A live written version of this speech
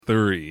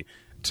3,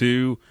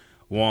 2,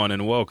 1,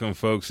 and welcome,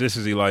 folks. This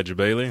is Elijah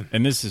Bailey.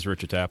 And this is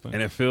Richard Taplin.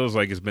 And it feels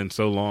like it's been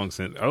so long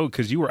since... Oh,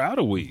 because you were out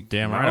a week.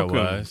 Damn right I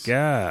was.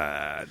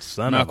 God,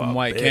 son Malcolm of a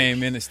White bitch.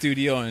 came in the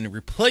studio and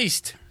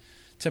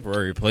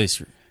temporarily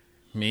replaced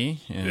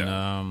me.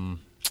 And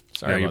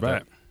sorry now you're about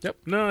back. Yep.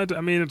 No,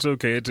 it's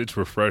okay. It's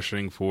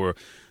refreshing for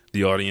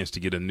the audience to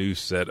get a new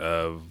set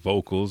of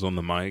vocals on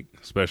the mic,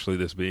 especially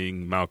this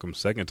being Malcolm's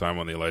second time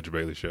on the Elijah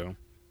Bailey Show.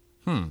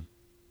 What? I'm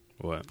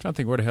trying to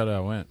think where the hell I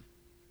went.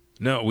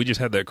 No, we just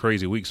had that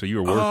crazy week, so you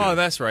were working. Oh,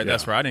 that's right. Yeah.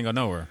 That's right. I didn't go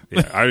nowhere.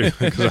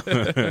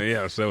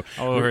 Yeah, so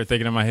I was over here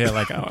thinking in my head,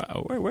 like,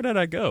 where did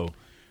I go?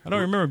 I don't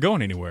remember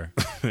going anywhere.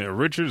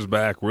 Richard's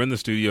back. We're in the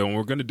studio, and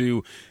we're going to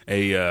do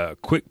a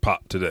quick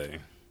pop today.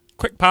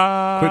 Quick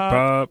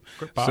pop.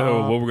 Quick pop.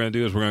 So what we're going to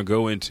do is we're going to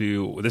go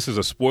into, this is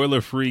a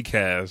spoiler-free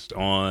cast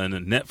on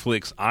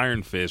Netflix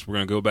Iron Fist. We're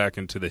going to go back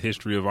into the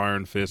history of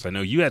Iron Fist. I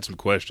know you had some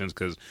questions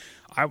because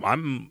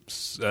I'm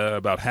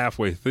about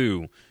halfway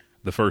through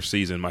the first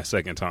season, my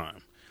second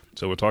time.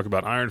 So we'll talk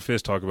about Iron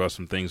Fist, talk about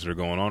some things that are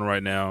going on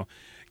right now,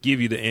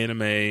 give you the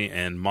anime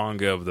and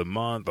manga of the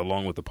month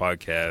along with the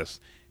podcast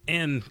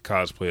and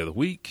cosplay of the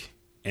week.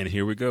 And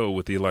here we go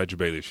with the Elijah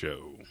Bailey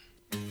Show.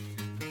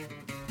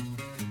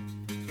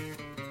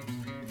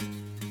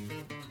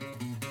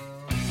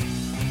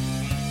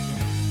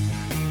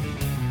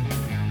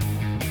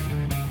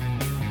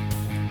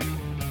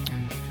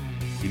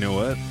 You know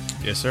what?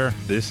 Yes, sir.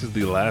 This is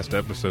the last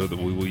episode that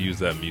we will use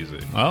that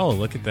music. Oh,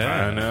 look at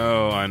that.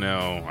 I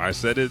know. I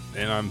said it,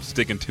 and I'm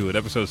sticking to it.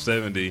 Episode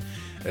 70,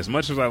 as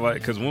much as I like,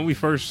 because when I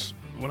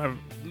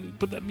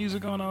put that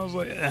music on, I was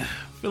like,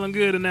 feeling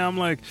good, and now I'm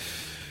like,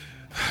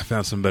 I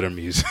found some better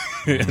music.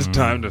 It's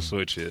time to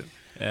switch it.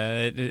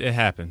 It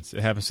happens.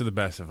 It happens to the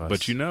best of us.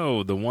 But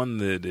the one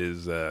that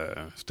is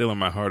still in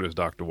my heart is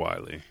Dr.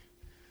 Wiley.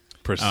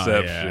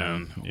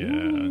 Perception. Oh, yeah.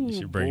 Ooh, you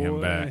should bring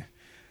him back.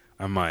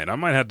 I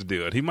might have to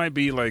do it. He might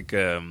be like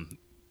you're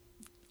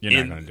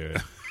not going to do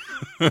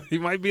it. He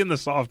might be in the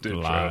soft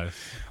intro.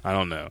 Live. I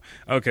don't know.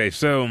 Okay,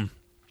 so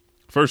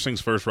first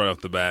things first, right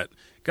off the bat,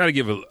 got to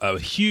give a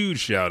huge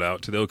shout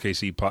out to the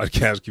OKC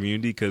podcast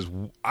community because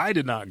I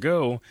did not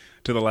go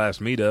to the last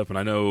meetup, and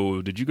I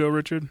know, did you go,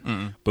 Richard?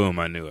 Mm-mm. Boom,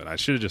 I knew it. I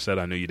should have just said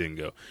I knew you didn't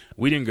go.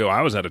 We didn't go.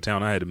 I was out of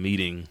town. I had a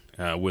meeting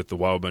with the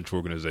Wild Bunch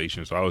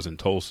organization, so I was in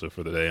Tulsa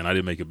for the day, and I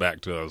didn't make it back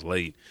till I was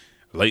late.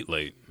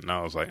 And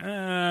I was like,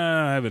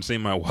 I haven't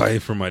seen my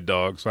wife or my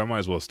dog, so I might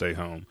as well stay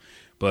home.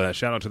 But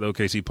shout out to the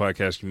OKC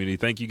podcast community.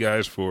 Thank you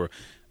guys for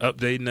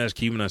updating us,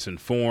 keeping us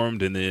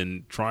informed, and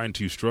then trying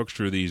to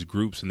structure these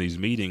groups and these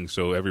meetings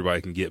so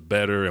everybody can get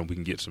better and we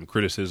can get some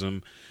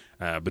criticism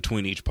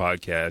between each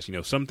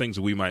podcast. Some things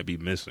that we might be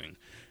missing.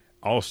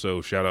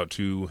 Also, shout out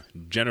to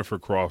Jennifer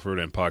Crawford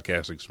and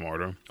Podcasting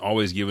Smarter,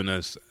 always giving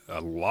us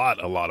a lot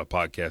of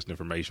podcast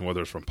information,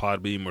 whether it's from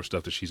Podbeam or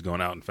stuff that she's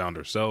gone out and found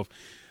herself.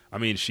 I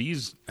mean,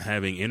 she's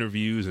having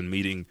interviews and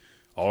meeting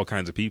all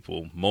kinds of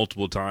people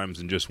multiple times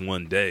in just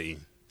one day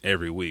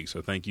every week. So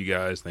thank you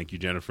guys. Thank you,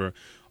 Jennifer.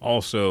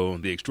 Also,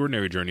 the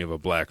extraordinary journey of a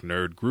Black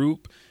Nerd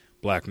group,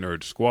 Black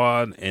Nerd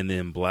Squad, and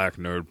then Black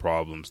Nerd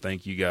Problems.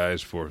 Thank you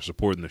guys for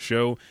supporting the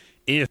show.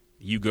 If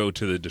you go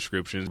to the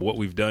descriptions, what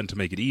we've done to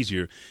make it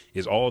easier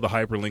is all the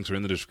hyperlinks are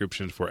in the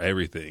descriptions for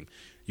everything.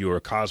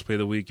 Your cosplay of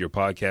the week, your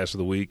podcast of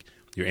the week,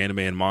 your anime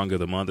and manga of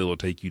the month. It will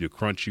take you to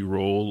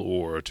Crunchyroll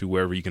or to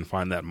wherever you can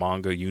find that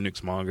manga,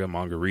 Unix Manga,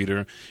 Manga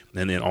Reader.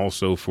 And then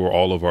also for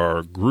all of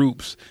our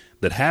groups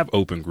that have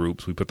open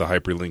groups, we put the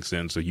hyperlinks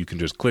in so you can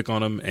just click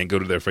on them and go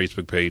to their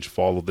Facebook page,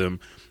 follow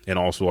them, and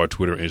also our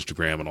Twitter,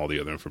 Instagram, and all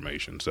the other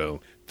information. So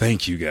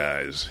thank you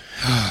guys.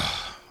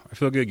 I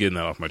feel good getting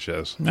that off my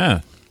chest.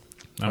 Yeah,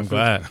 I'm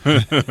glad.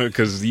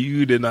 Because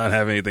you did not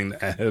have anything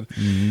to add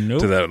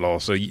to that at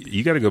all. So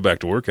you got to go back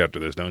to work after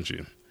this, don't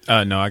you?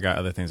 No, I got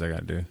other things I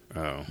got to do.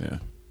 Oh.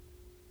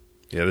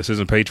 Yeah, this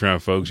isn't Patreon,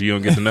 folks. You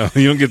don't get to know.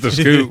 You don't get the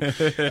scoop.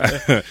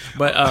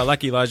 But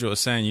like Elijah was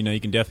saying,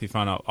 you can definitely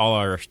find out all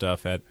our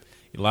stuff at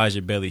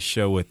Elijah Bailey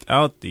Show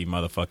without the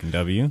motherfucking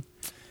W.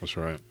 That's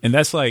right. And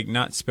that's like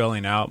not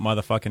spelling out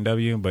motherfucking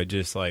W, but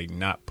just like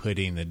not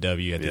putting the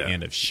W at the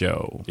end of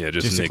show. Yeah,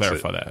 just to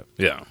clarify that.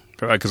 Yeah,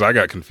 because I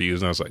got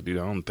confused and I was like, dude,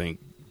 I don't think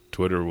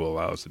Twitter will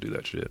allow us to do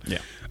that shit. Yeah.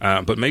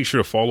 But make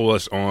sure to follow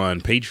us on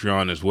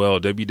Patreon as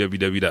well,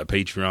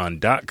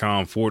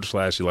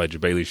 www.patreon.com/Elijah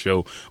Bailey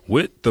Show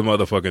with the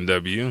motherfucking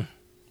W.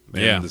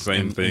 And the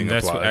same thing and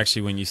that's applies.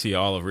 actually when you see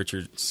all of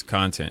Richard's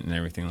content and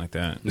everything like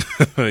that.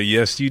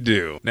 Yes, you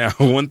do. Now,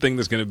 one thing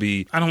that's going to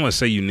be, I don't want to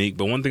say unique,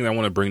 but one thing I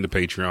want to bring to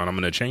Patreon, I'm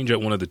going to change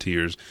up one of the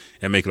tiers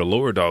and make it a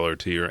lower dollar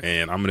tier,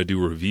 and I'm going to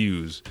do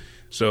reviews.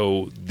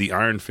 So the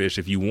Iron Fist,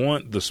 if you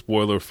want the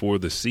spoiler for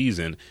the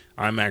season,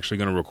 I'm actually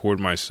going to record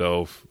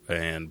myself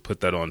and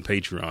put that on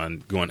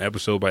Patreon, going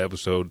episode by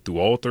episode through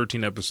all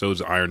 13 episodes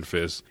of Iron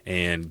Fist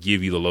and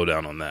give you the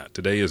lowdown on that.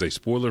 Today is a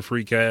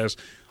spoiler-free cast,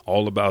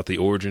 all about the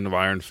origin of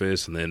Iron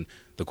Fist and then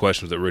the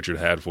questions that Richard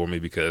had for me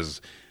because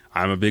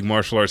I'm a big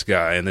martial arts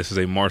guy, and this is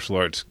a martial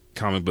arts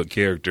comic book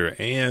character,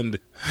 and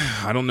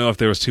I don't know if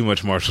there was too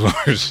much martial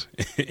arts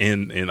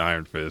in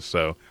Iron Fist.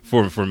 So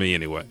for me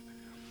anyway,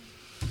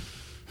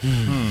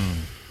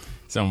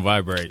 Something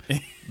vibrate.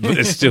 but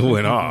it still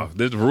went off.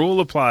 This rule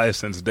applies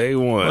since day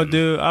one. Well,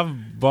 dude,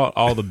 I've bought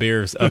all the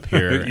beers up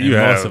here and You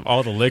have. most of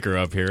all the liquor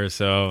up here,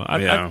 so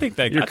I think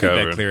that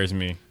clears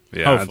me.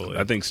 Yeah, Hopefully.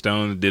 I think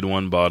Stone did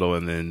one bottle,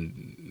 and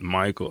then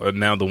Michael.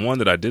 Now the one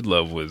that I did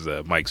love was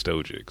Mike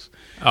Stojic's.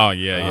 Oh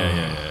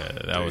yeah.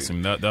 That was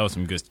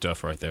some good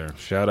stuff right there.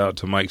 Shout out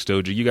to Mike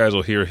Stojic. You guys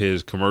will hear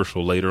his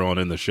commercial later on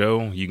in the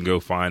show. You can go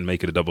find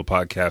Make It a Double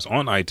podcast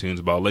on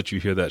iTunes, but I'll let you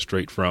hear that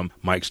straight from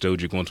Mike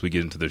Stojic once we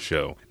get into the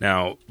show.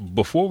 Now,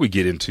 before we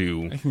get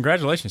into... And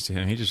congratulations to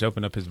him. He just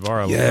opened up his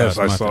bar. Yes,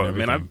 I saw it.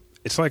 Man,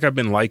 it's like I've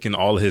been liking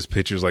all of his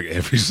pictures like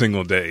every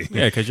single day.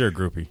 Yeah, because you're a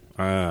groupie.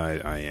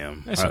 I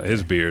am. Okay.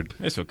 His beard.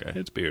 It's okay.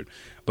 His beard.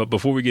 But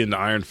before we get into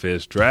Iron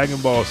Fist, Dragon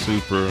Ball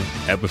Super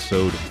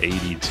episode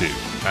 82.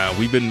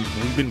 We've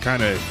been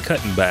kind of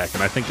cutting back,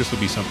 and I think this will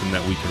be something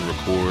that we can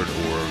record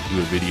or do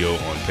a video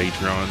on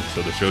Patreon,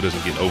 so the show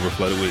doesn't get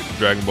overflooded with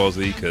Dragon Ball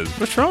Z. Because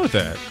what's wrong with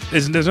that?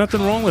 there's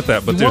nothing wrong with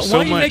that, but there's so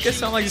Why do you much. make it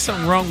sound like there's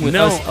something wrong with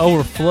us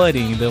over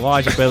flooding the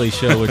Elijah Bailey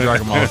show with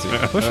Dragon Ball Z?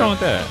 What's wrong with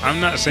that? I'm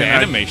not The saying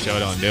anime show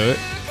don't do it.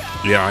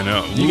 Yeah, I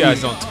know. You guys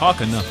don't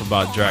talk enough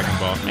about Dragon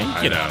Ball.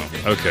 Man, get out of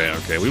here.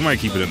 Okay. We might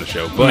keep it in the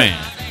show, but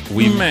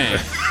we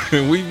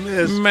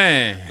missed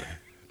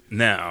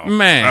now.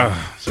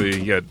 So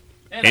you got,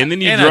 and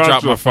then you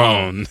dropped my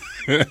phone.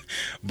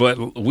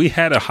 But we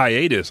had a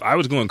hiatus. I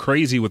was going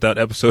crazy without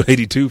episode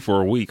 82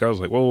 for a week. I was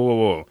like,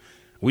 whoa.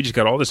 We just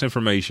got all this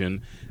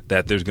information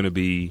that there's going to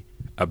be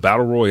a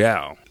battle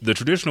royale. The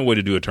traditional way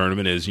to do a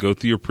tournament is you go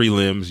through your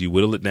prelims, you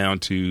whittle it down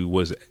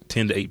to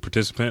 10 to 8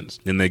 participants,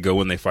 then they go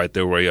and they fight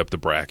their way up the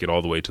bracket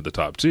all the way to the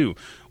top 2.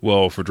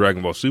 Well, for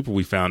Dragon Ball Super,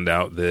 we found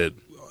out that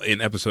in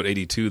episode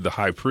 82, the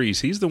High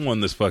Priest, he's the one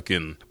that's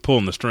fucking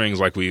pulling the strings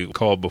like we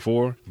called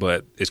before,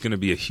 but it's going to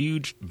be a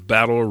huge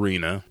battle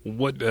arena.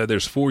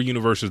 There's 4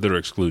 universes that are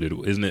excluded.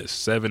 Isn't it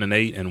 7 and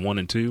 8 and 1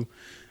 and 2?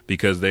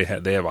 Because they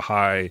have a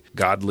high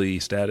godly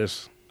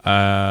status.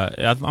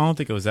 I don't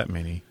think it was that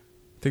many.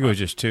 I think it was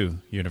just 2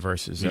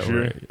 universes. You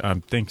sure? I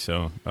think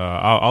so.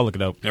 I'll look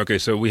it up. Okay,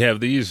 so we have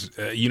these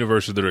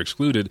universes that are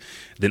excluded.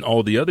 Then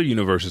all the other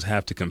universes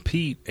have to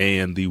compete,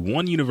 and the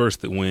one universe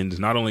that wins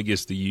not only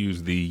gets to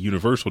use the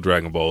universal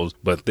Dragon Balls,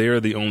 but they're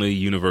the only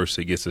universe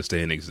that gets to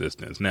stay in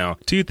existence. Now,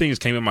 2 things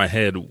came in my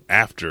head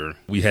after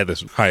we had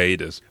this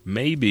hiatus.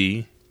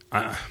 Maybe,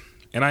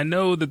 and I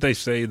know that they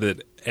say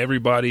that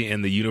everybody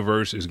in the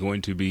universe is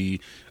going to be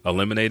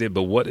eliminated,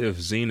 but what if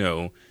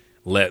Zeno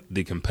let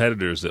the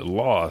competitors that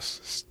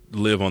lost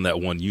live on that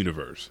one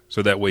universe,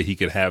 so that way he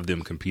could have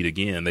them compete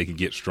again, they can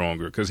get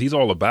stronger, because he's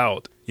all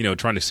about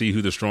trying to see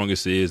who the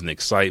strongest is and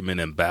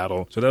excitement and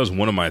battle. So that was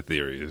one of my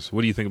theories.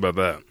 What do you think about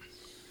that?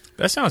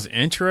 That sounds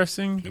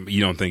interesting.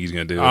 You don't think he's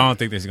going to do it? I don't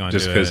think he's going to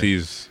do it. Just because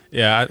he's...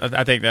 Yeah,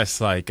 I think that's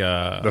like...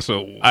 I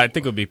think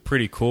it would be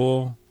pretty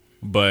cool,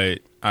 but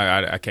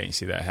I can't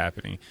see that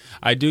happening.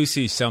 I do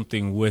see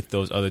something with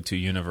those other 2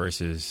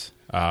 universes...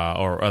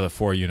 or other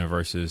 4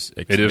 universes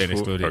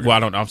excluded. Okay.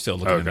 Well, I'm still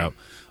looking it up.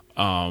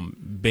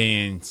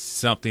 Being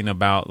something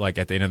about like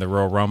at the end of the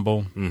Royal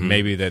Rumble,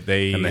 maybe that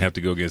they have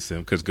to go against them,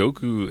 because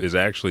Goku is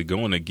actually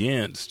going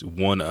against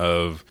one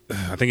of,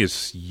 I think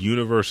it's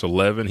Universe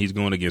 11. He's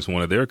going against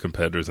one of their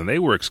competitors, and they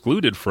were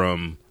excluded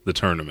from the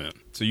tournament.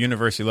 So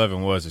Universe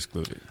 11 was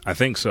excluded. I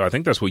think so. I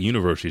think that's what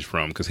universe he's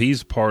from, because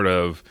he's part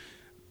of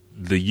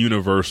the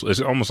universal.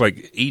 It's almost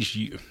like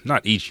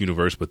not each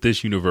universe, but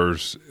this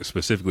universe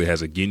specifically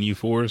has a Ginyu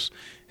Force.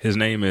 His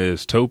name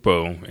is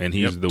Topo, and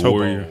he's the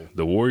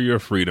warrior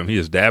of freedom. He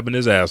is dabbing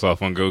his ass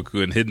off on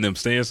Goku and hitting them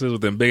stances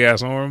with them big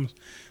ass arms.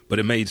 But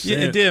it made sense.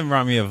 Yeah, it did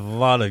remind me of a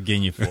lot of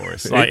Ginyu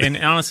Force. And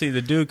honestly,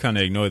 the dude kind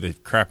of ignored the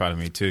crap out of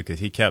me too, because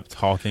he kept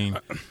talking.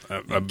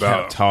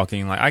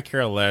 Like, I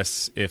care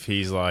less if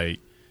he's like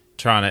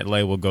trying to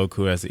label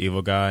Goku as the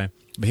evil guy.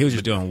 But he was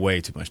just doing way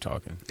too much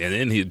talking. And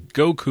then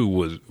Goku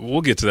was...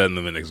 We'll get to that in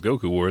a minute, because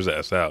Goku wore his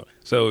ass out.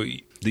 So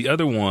the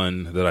other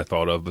one that I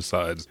thought of,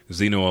 besides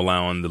Zeno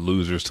allowing the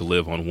losers to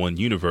live on one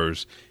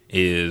universe,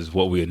 is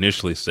what we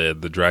initially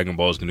said. The Dragon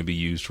Ball is going to be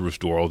used to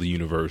restore all the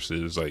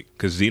universes.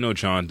 Because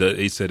Zeno-chan,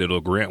 he said it'll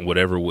grant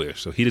whatever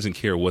wish. So he doesn't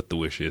care what the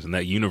wish is. And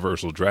that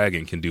universal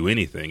dragon can do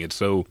anything. It's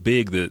so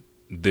big that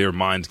their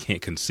minds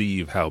can't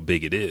conceive how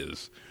big it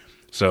is.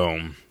 So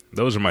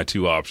those are my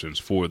 2 options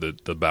for the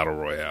Battle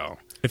Royale.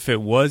 If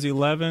it was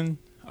 11,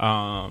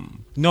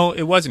 no,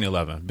 it wasn't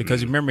 11,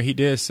 because remember he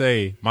did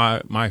say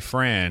my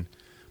friend,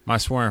 my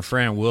sworn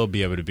friend, will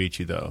be able to beat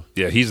you though.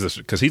 Yeah,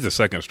 because he's the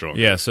second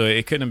strongest. Yeah, so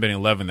it couldn't have been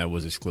 11 that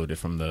was excluded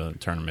from the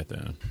tournament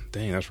then.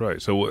 Dang, that's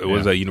right. So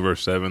was that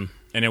Universe 7?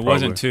 And it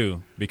wasn't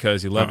 2,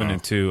 because 11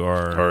 and 2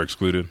 are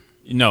excluded.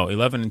 No,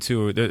 11 and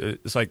 2.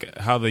 It's like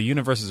how the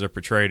universes are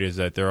portrayed is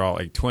that they're all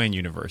like twin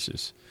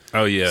universes.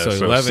 Oh, yeah. So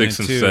 11 6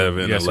 and 2,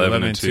 7, yes,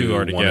 11 and 2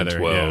 are together. 1 and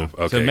 12.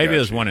 Yeah. Okay, so maybe it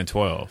was 1 and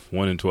 12.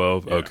 1 and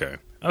 12? Yeah. Okay.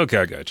 Okay,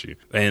 I got you.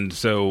 And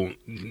so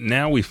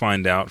now we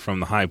find out from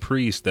the high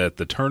priest that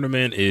the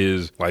tournament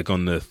is like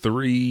on the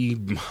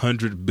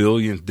 300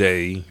 billionth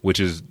day, which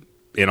is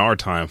in our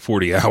time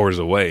 40 hours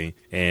away,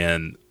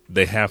 and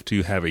they have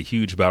to have a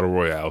huge battle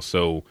royale.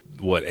 So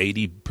what,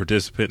 80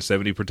 participants,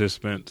 70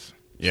 participants?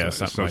 Yeah,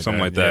 something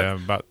like that.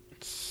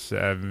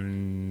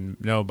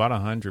 Yeah, about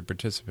 100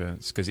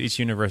 participants because each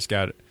universe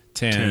got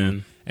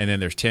 10, and then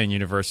there's 10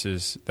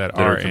 universes that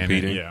are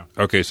competing. In it. Yeah.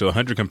 Okay, so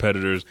 100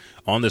 competitors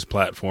on this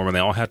platform, and they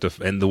all have to.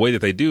 And the way that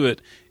they do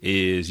it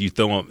is you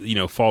throw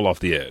them, fall off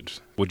the edge.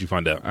 What'd you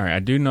find out? All right, I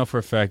do know for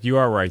a fact you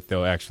are right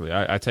though. Actually,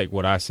 I take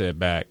what I said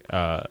back.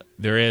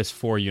 There is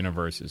 4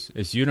 universes.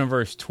 It's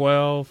Universe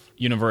 12,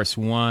 Universe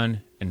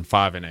 1, and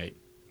 5 and 8.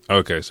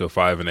 Okay, so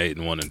 5 and 8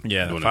 and 1 and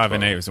 5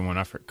 and 8 was the one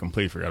I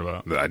completely forgot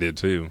about. I did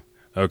too.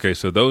 Okay,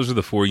 so those are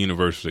the 4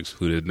 universes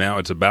excluded. Now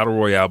it's a battle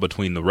royale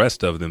between the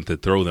rest of them to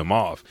throw them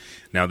off.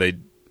 Now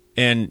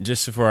and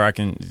just before I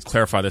can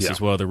clarify this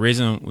as well, the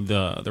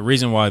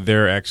reason why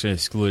they're actually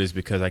excluded is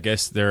because I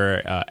guess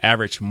their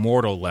average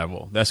mortal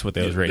level, that's what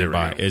they was rated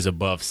by, is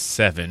above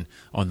 7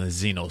 on the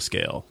Xeno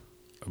scale.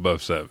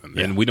 Above 7.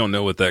 Yeah. And we don't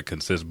know what that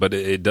consists, but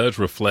it does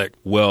reflect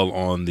well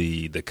on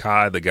the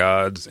Kai, the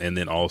gods, and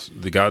then also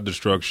the god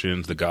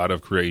destructions, the god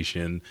of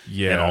creation,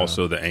 and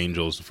also the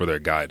angels for their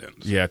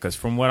guidance. Yeah, because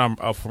from what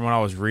I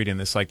was reading,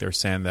 it's like they're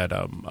saying that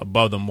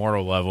above the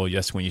mortal level,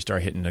 yes, when you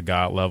start hitting the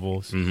god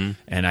levels,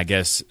 and I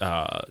guess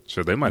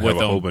so they might have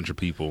a whole bunch of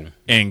people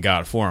in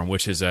god form,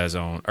 which is as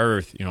on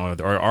Earth,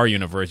 our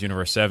universe,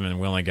 Universe 7,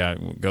 we only got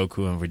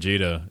Goku and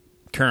Vegeta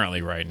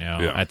currently right now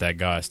at that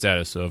god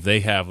status. So if they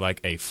have like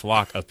a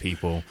flock of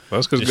people,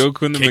 that's because Goku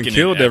couldn't have been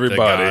killed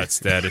everybody. God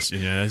status,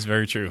 that's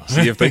very true.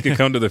 See, if they could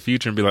come to the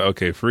future and be like,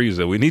 okay,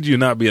 Frieza, we need you to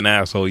not be an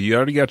asshole. You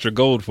already got your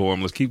gold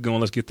form. Let's keep going.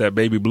 Let's get that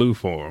baby blue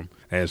form.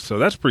 And so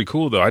that's pretty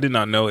cool, though. I did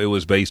not know it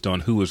was based on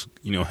who was,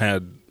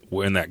 had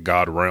in that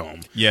god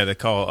realm. Yeah, they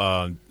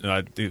call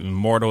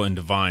mortal and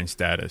divine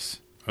status.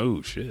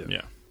 Oh shit.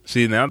 Yeah.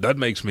 See, now that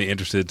makes me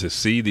interested to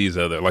see these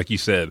other, like you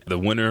said, the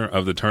winner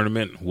of the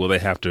tournament, will they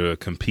have to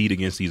compete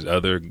against these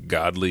other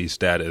godly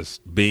status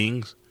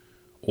beings?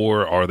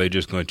 Or are they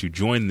just going to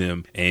join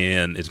them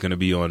and it's going to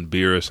be on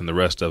Beerus and the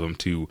rest of them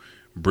to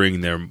bring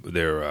their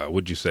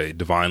what'd you say,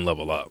 divine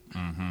level up?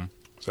 Mm-hmm.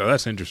 So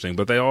that's interesting.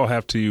 But they all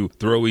have to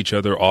throw each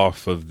other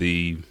off of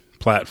the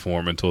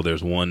platform until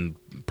there's one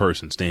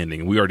person standing.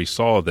 And we already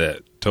saw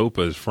that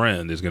Toppa's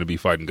friend is going to be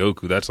fighting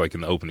Goku. That's like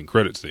in the opening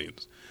credit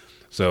scenes.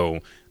 So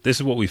this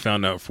is what we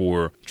found out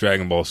for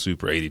Dragon Ball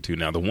Super 82.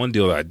 Now, the one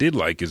deal that I did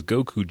like is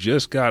Goku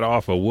just got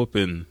off of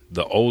whooping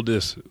the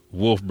oldest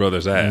Wolf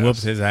brother's ass.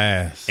 Whoops his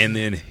ass. And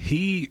then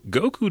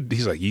Goku,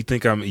 he's like,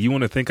 you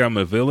want to think I'm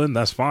a villain?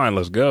 That's fine.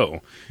 Let's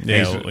go.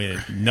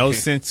 Yeah, no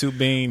sensu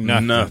bean,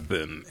 nothing.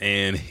 Nothing.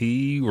 And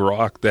he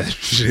rocked that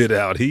shit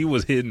out. He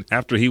was hidden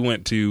after he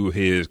went to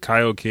his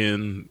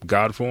Kaioken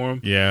God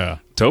form. Yeah.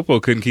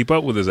 Toppo couldn't keep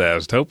up with his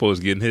ass. Toppo was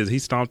getting his. He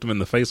stomped him in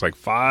the face like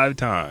 5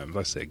 times.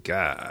 I said,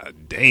 God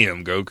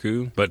damn,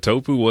 Goku. But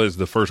Toppo was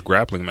the first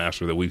grappling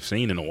master that we've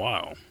seen in a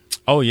while.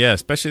 Oh, yeah,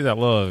 especially that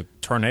little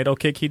tornado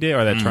kick he did,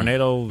 or that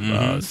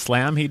tornado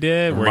slam he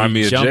did. Remind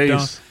me of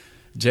Jace.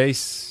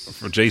 Jace.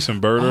 For Jason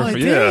Birder. Oh,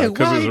 he yeah, did.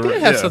 Well, he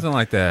did have something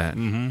like that.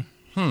 Mm-hmm.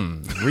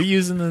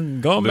 Reusing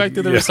and going back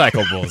to the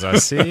recyclables. I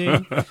see.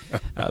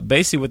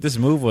 Basically, what this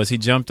move was, he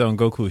jumped on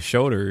Goku's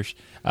shoulders.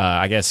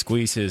 I guess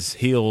squeezed his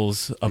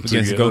heels up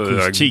against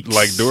Goku's cheeks,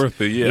 like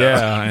Dorothy.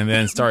 Yeah, and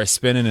then started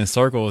spinning in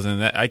circles,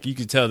 and you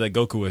could tell that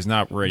Goku was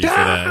not ready for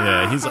that.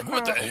 Yeah, he's like,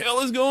 "What the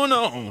hell is going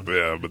on?"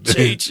 Yeah, but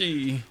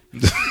Chi-Chi.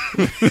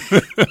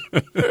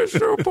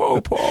 Mr.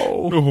 Popo.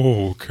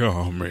 Oh,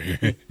 come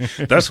here.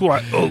 That's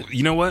why. Oh,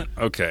 you know what?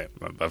 Okay,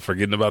 I'm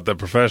forgetting about that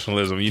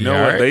professionalism. You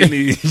know what? They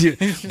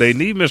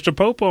need Mr.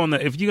 Popo on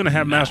that. If you're gonna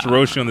have Master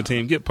Roshi on the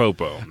team, get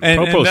Popo.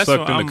 Popo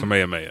sucked into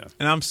Kamehameha.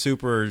 And I'm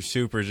super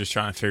just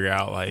trying to figure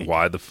out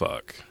why the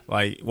fuck.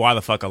 Why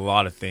the fuck a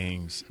lot of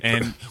things,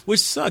 and which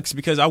sucks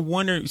because I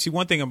wonder. See,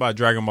 one thing about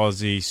Dragon Ball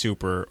Z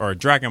Super or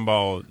Dragon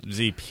Ball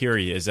Z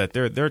period is that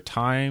their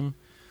timing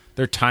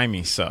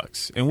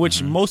sucks, in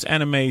which most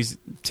animes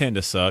tend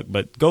to suck,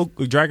 but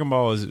Dragon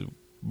Ball is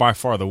by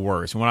far the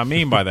worst. And what I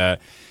mean by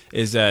that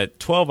is that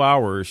 12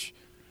 hours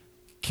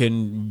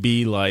can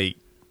be like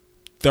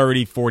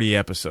 30, 40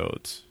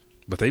 episodes.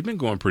 But they've been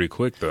going pretty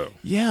quick, though.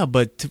 Yeah,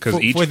 but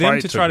for them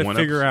to try to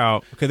figure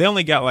out, because they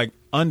only got like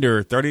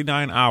under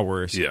 39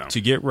 hours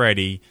to get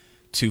ready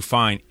to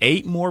find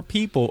 8 more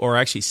people, or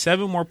actually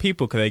 7 more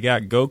people, because they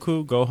got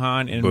Goku,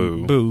 Gohan,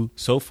 and Boo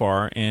so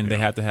far, and they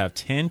have to have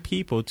 10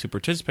 people to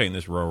participate in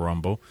this Royal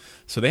Rumble.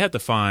 So they have to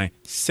find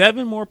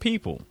 7 more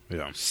people.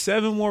 Yeah.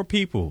 7 more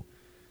people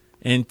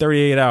in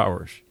 38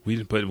 hours.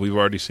 We've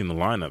already seen the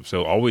lineup,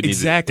 so all we need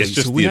exactly. is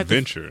just the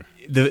adventure.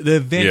 The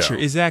adventure,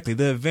 exactly,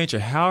 the adventure.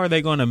 How are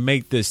they going to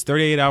make this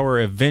 38-hour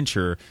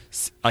adventure?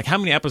 Like, how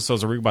many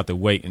episodes are we about to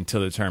wait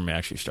until the tournament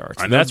actually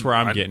starts? That's where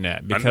I'm getting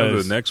at. Because I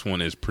know the next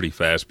one is pretty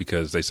fast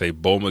because they say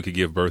Bulma could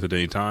give birth at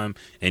any time,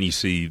 and you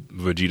see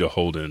Vegeta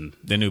holding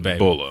the new baby.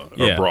 Bulla,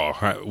 or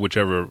Bra,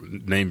 whichever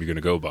name you're going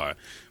to go by.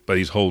 But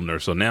he's holding her.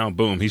 So now,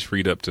 boom, he's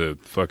freed up to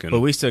fucking...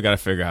 But we still got to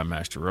figure out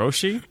Master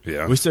Roshi.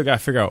 Yeah. We still got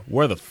to figure out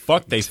where the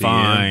fuck they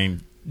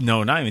find...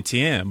 No, not even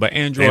TN, but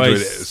Android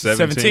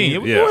 17.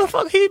 Yeah. Where the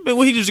fuck he been?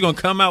 He just going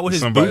to come out with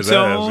his boots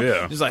on?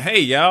 Yeah. He's like,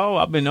 hey, y'all,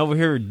 I've been over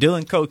here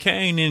dealing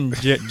cocaine in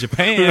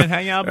Japan. How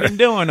y'all been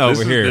doing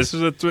over here? This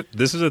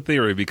is a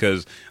theory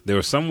because there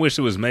was some wish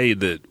that was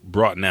made that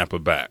brought Nappa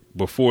back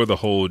before the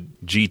whole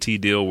GT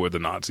deal where the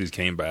Nazis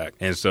came back.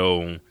 And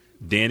so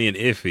Danny and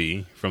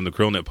Iffy from the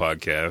Krillnet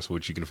podcast,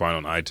 which you can find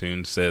on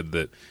iTunes, said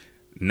that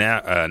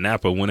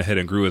Nappa went ahead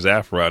and grew his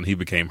afro out and he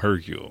became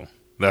Hercule.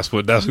 That's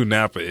who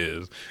Nappa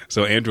is.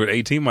 So Android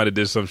 18 might have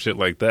did some shit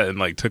like that and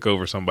like took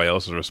over somebody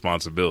else's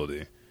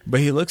responsibility.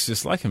 But he looks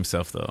just like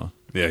himself, though.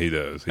 Yeah, he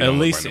does. At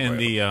least in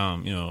the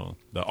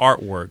the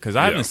artwork, because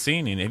I haven't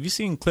seen it. Have you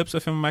seen clips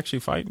of him actually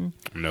fighting?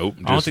 Nope.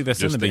 I don't think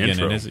that's in the beginning,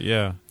 intro. is it?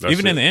 Yeah. That's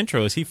Even in the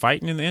intro, is he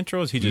fighting in the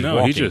intro? Or is he just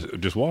walking? He's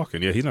just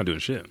walking. Yeah, he's not doing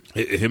shit.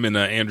 Him and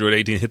Android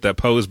 18 hit that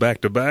pose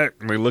back to back.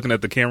 They're looking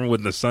at the camera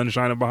with the sun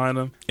shining behind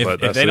them.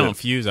 If they don't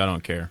fuse, I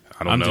don't care.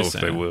 I don't know if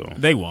they will.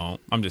 They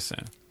won't. I'm just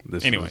saying.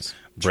 Anyways,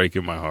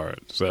 breaking my heart.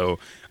 So,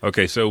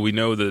 okay, so we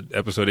know that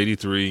episode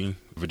 83,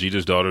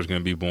 Vegeta's daughter is going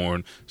to be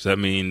born. So that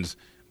means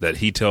that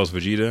he tells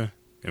Vegeta,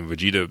 and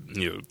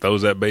Vegeta,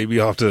 throws that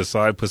baby off to the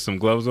side, puts some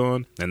gloves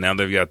on, and now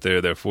they've got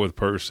their fourth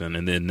person.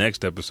 And then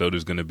next episode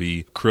is going to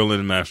be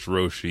Krillin, Master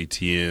Roshi,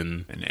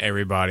 Tien, and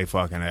everybody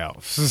fucking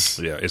else.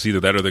 Yeah, it's either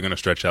that or they're going to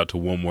stretch out to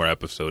one more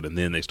episode, and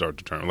then they start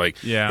to turn.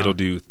 It'll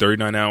do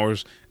 39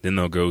 hours, then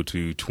they'll go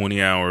to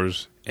 20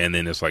 hours. And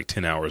then it's like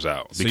 10 hours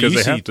out because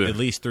they have to at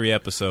least 3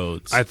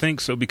 episodes. I think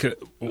so because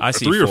I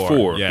see 3 or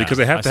 4 yeah, because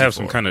they have to have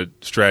some kind of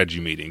strategy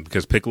meeting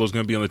because Piccolo's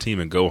going to be on the team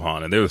and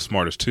Gohan and they're the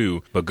smartest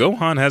too. But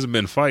Gohan hasn't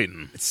been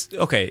fighting.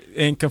 Okay,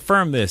 and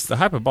confirm this: the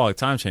hyperbolic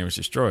time chamber is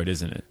destroyed,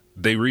 isn't it?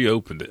 They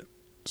reopened it.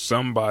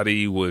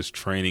 Somebody was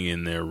training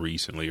in there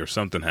recently or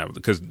something happened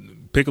because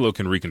Piccolo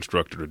can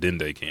reconstruct it or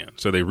Dende can.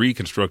 So they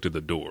reconstructed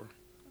the door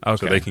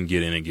so they can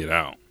get in and get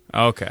out.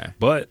 Okay.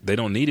 But they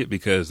don't need it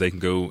because they can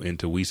go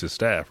into Whis'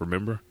 staff,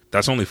 remember?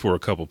 That's only for a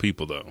couple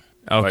people, though.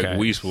 Okay. Like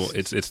Whis will,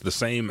 it's the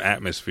same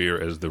atmosphere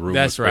as the room.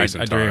 That's with right. Space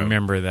and I do Time.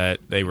 remember that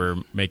they were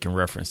making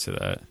reference to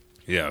that.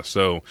 Yeah,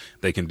 so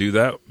they can do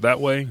that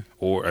way,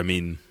 or, I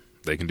mean,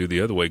 they can do the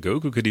other way.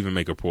 Goku could even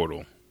make a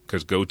portal,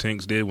 because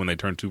Gotenks did when they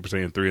turned 2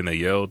 Saiyan 3 and they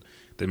yelled.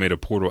 They made a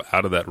portal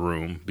out of that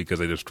room because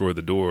they destroyed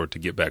the door to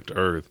get back to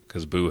Earth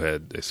because Boo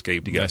had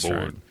escaped. He got bored.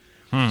 Right.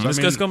 So it's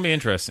going to be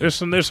interesting.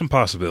 There's some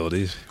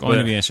possibilities. Going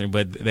to be interesting,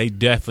 but they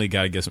definitely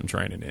got to get some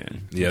training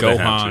in. Yeah,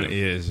 Gohan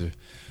is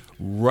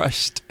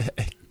rushed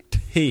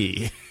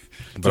tea,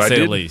 to say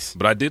the least.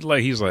 But I did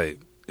like, he's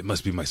like, it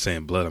must be my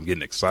Saiyan blood. I'm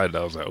getting excited.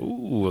 I was like,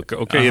 ooh,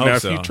 okay, now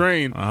if you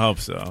train. I hope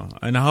so.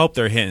 And I hope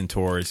they're hitting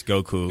towards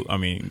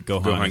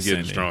Gohan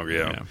getting stronger,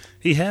 yeah.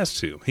 He has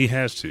to.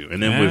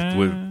 And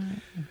then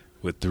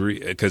with 3,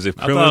 because if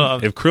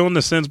Krillin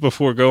ascends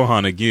before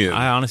Gohan again,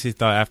 I honestly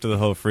thought after the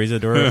whole Frieza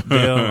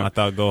deal, I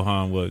thought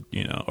Gohan would,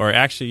 or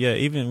actually, yeah,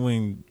 even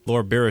when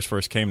Lord Beerus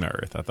first came to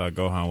Earth, I thought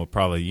Gohan would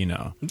probably, he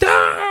got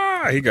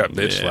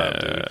bitch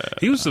slapped.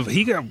 Dude.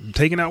 He got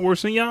taken out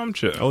worse than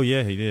Yamcha. Oh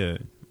yeah, he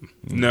did.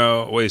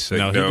 No, wait a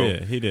second.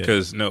 No, he did.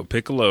 Because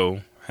Piccolo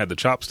had the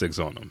chopsticks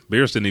on him.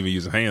 Beerus didn't even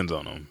use the hands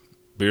on him.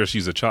 Beerus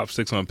used the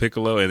chopsticks on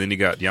Piccolo, and then he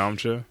got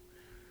Yamcha.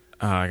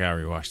 I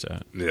gotta rewatch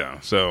that.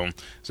 Yeah, so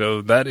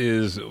that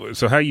is.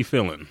 So how you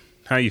feeling?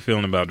 How you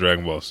feeling about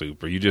Dragon Ball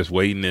Super? You just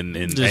waiting and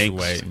just angst?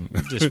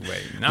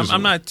 waiting.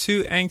 I'm not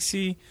too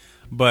angsty,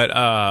 but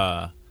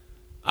I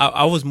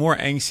was more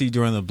angsty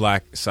during the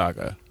Black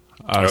Saga,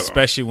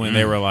 especially when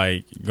they were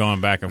like going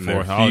back and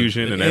forth.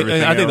 Fusion and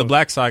everything. I think the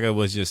Black Saga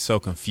was just so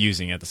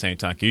confusing at the same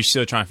time. 'Cause you're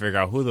still trying to figure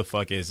out who the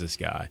fuck is this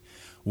guy.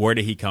 Where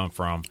did he come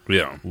from?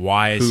 Yeah.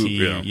 Why is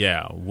he?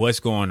 Yeah. What's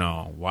going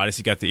on? Why does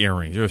he got the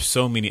earrings? There are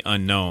so many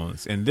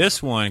unknowns. And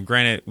this one,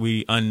 granted,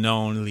 we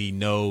unknowingly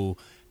know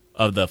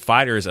of the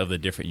fighters of the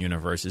different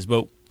universes,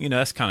 but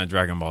that's kind of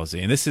Dragon Ball Z.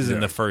 And this isn't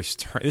the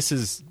first. This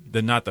is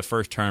not the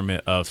first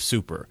tournament of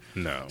Super.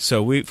 No.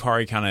 So we've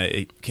already kind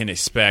of can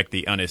expect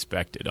the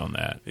unexpected on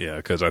that. Yeah,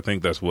 because I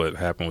think that's what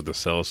happened with the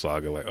Cell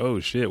Saga. Like, oh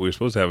shit, we were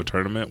supposed to have a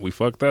tournament. We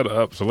fucked that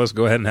up. So let's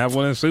go ahead and have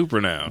one in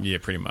Super now. Yeah,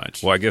 pretty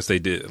much. Well, I guess they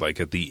did like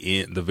at the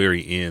end, the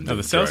very end of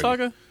the Cell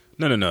Saga.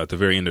 No. At the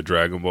very end of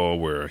Dragon Ball,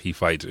 where he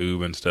fights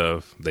Oob and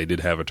stuff, they did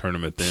have a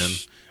tournament then.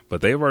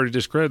 but they've already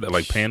discredited that.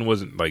 Like, Pan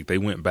wasn't, like, they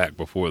went back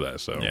before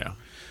that, so. Yeah.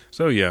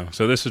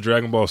 So this is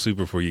Dragon Ball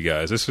Super for you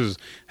guys. This is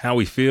how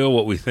we feel,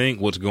 what we think,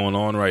 what's going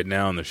on right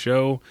now in the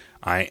show.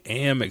 I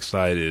am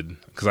excited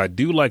because I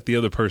do like the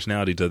other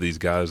personalities of these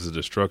guys, the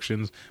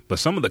Destructions, but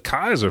some of the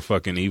Kais are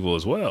fucking evil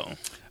as well.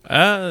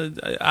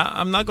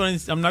 I'm not going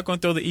to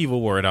throw the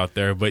evil word out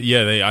there, but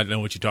yeah, I know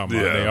what you're talking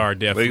about. They are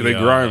definitely they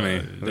grimy.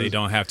 They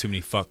don't have too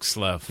many fucks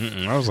left.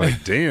 I was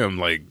like, damn,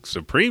 like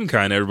Supreme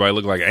Kai and everybody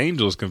look like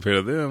angels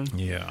compared to them.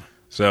 Yeah.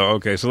 So,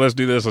 okay, so let's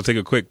do this. I'll take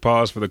a quick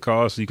pause for the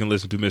call so you can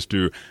listen to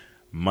Mr.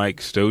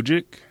 Mike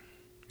Stojic,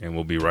 and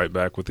we'll be right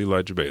back with the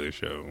Elijah Bailey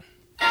Show.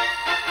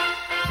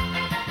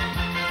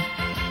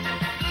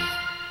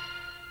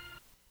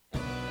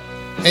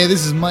 Hey,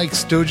 this is Mike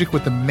Stojic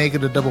with the Make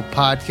It a Double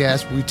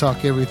podcast, where we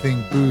talk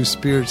everything booze,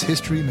 spirits,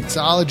 history,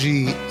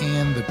 mixology,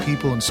 and the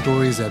people and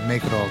stories that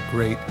make it all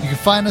great. You can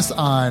find us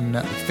on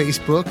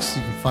Facebooks.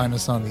 You can find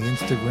us on the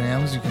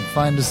Instagrams. You can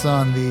find us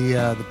on the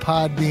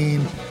Podbean,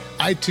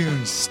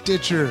 iTunes,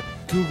 Stitcher,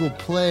 Google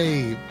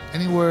Play,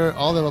 anywhere,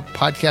 all the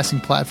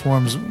podcasting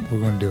platforms, we're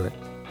going to do it.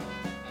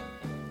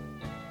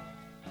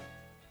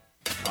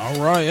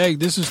 All right, hey,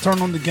 this is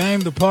Turn on the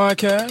Game, the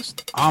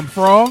podcast. I'm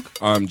Frog.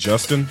 I'm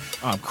Justin.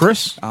 I'm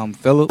Chris. I'm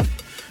Philip.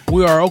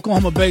 We are an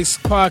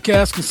Oklahoma-based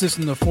podcast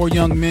consisting of 4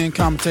 young men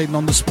commentating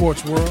on the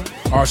sports world.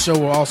 Our show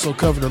will also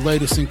cover the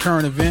latest and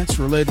current events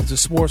related to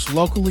sports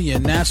locally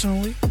and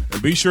nationally.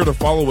 And be sure to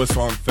follow us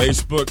on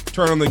Facebook,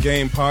 Turn on the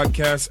Game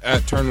Podcast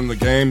at Turn on the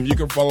Game. You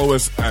can follow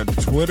us at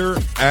Twitter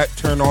at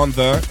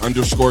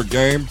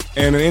 @turn_on_the_game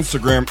and on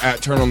Instagram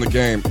at Turn on the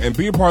Game. And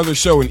be a part of the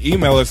show and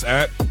email us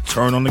at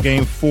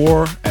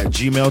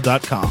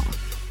turnonthegame4@gmail.com.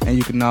 And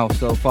you can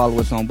also follow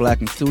us on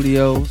Blacken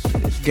Studios.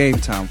 It's game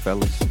time,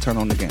 fellas. Turn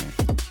on the game.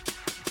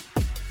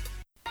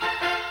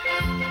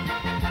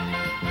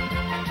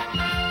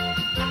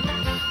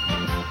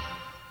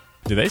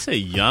 Did they say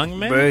young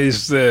man? They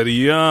said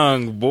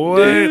young, boy.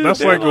 Dude,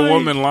 that's like a like,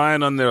 woman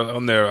lying on their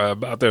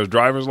about their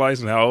driver's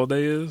license, how old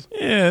they is.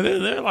 Yeah,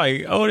 they're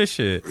like old as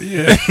shit.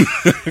 Yeah,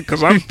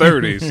 because I'm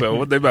 30, so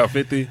what, they about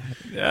 50?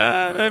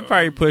 They're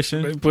probably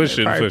pushing. They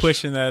pushing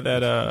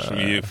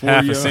that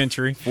half a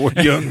century. 4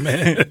 young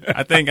men.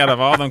 I think out of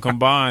all them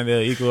combined,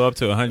 they'll equal up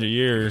to 100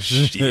 years.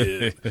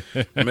 Shit.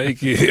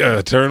 Make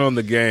it turn on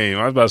the game.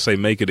 I was about to say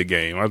make it a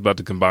game. I was about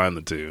to combine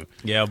the two.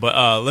 Yeah,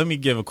 but let me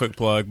give a quick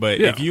plug. But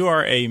if you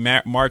are a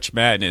March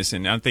Madness,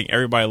 and I think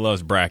everybody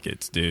loves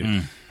brackets,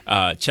 dude,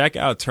 check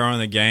out Turn on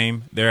the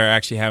Game. They're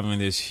actually having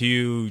this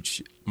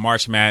huge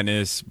March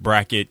Madness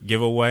bracket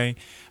giveaway.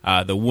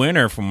 The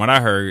winner, from what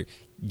I heard,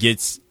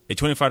 gets a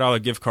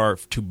 $25 gift card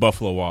to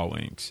Buffalo Wild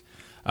Wings.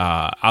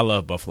 I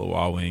love Buffalo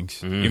Wild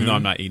Wings, even though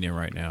I'm not eating it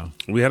right now.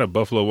 We had a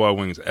Buffalo Wild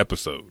Wings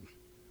episode,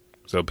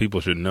 so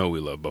people should know we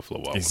love Buffalo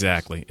Wild Wings.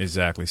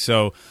 Exactly.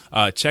 So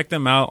check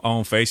them out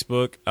on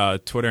Facebook,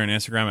 Twitter, and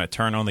Instagram at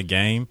Turn on the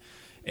Game,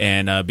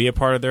 and be a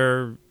part of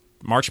their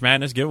March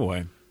Madness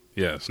giveaway.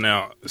 Yes.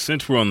 Now,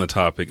 since we're on the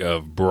topic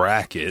of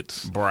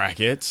brackets,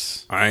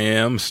 I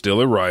am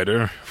still a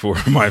writer for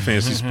My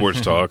Fantasy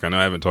Sports Talk. I know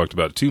I haven't talked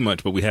about it too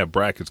much, but we have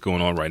brackets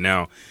going on right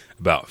now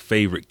about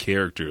favorite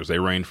characters. They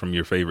range from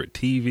your favorite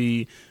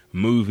TV,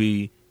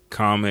 movie,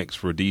 comics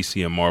for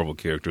DC and Marvel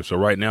characters. So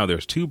right now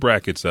there's 2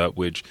 brackets up,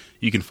 which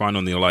you can find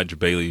on the Elijah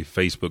Bailey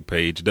Facebook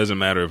page. It doesn't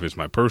matter if it's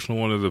my personal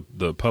one or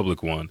the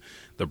public one.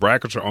 The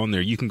brackets are on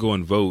there. You can go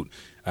and vote.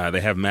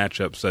 They have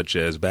matchups such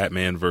as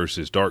Batman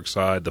versus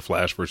Darkseid, The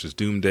Flash versus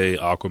Doomsday,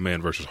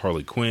 Aquaman versus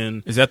Harley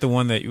Quinn. Is that the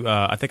one that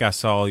I think I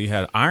saw you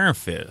had Iron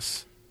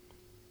Fist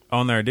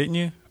on there, didn't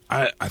you?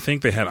 I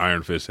think they had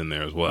Iron Fist in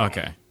there as well.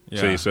 Okay.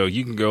 Yeah. So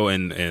you can go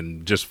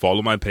and just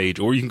follow my page,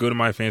 or you can go to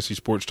My Fantasy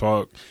Sports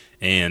Talk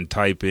and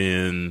type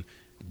in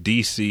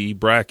DC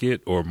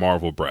bracket or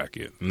Marvel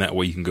bracket. And that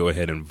way you can go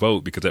ahead and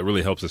vote, because that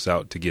really helps us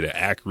out to get an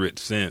accurate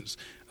sense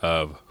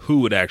of who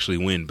would actually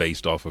win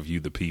based off of you,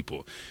 the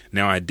people.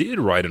 Now, I did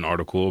write an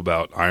article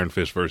about Iron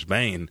Fist versus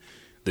Bane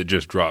that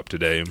just dropped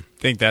today. I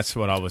think that's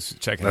what I was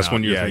checking that's out.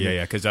 When you're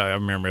yeah, because I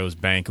remember it was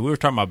Bane. We were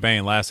talking about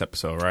Bane last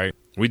episode, right?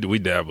 We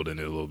dabbled in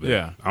it a little bit.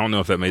 Yeah. I don't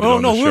know if that made it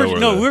on the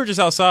show. We were just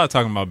outside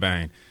talking about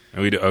Bane.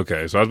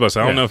 Okay, so I was about to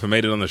say, I don't know if it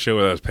made it on the show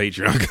or that was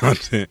Patreon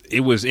content. It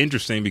was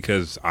interesting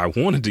because I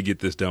wanted to get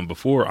this done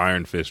before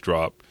Iron Fist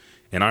dropped,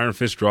 and Iron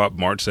Fist dropped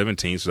March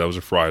 17th, so that was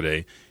a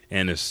Friday.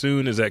 And as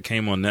soon as that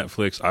came on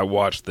Netflix, I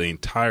watched the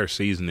entire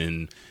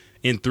season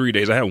in 3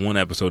 days. I had 1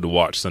 episode to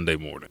watch Sunday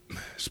morning.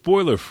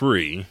 Spoiler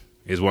free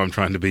is what I'm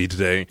trying to be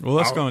today. Well,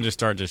 let's go and just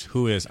start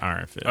who is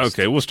Iron Fist.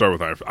 Okay, we'll start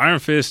with Iron Fist. Iron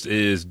Fist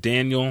is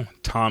Daniel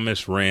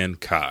Thomas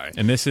Rand Kai.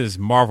 And this is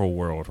Marvel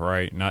World,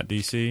 right? Not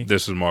DC?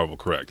 This is Marvel,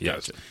 correct,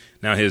 yes. Gotcha.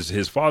 Now,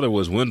 his father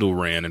was Wendell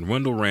Rand, and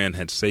Wendell Rand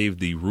had saved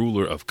the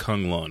ruler of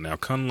Kunlun. Now,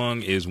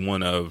 Kunlun is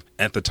one of,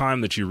 at the time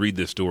that you read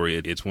this story,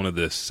 it's one of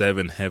the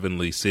 7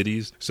 heavenly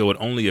cities. So it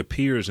only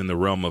appears in the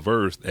realm of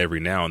Earth every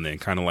now and then,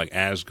 kind of like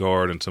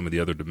Asgard and some of the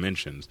other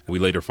dimensions. We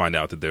later find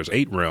out that there's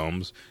 8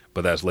 realms,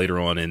 but that's later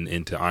on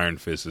into Iron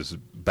Fist's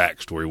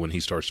backstory when he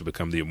starts to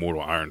become the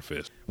immortal Iron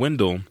Fist.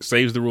 Wendell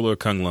saves the ruler of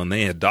Kunlun.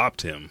 They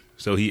adopt him.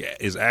 So he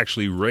is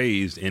actually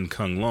raised in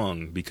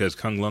Kunlun because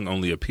Kunlun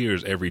only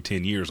appears every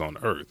 10 years on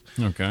Earth.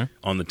 Okay.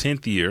 On the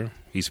 10th year,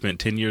 he spent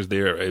 10 years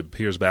there,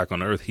 appears back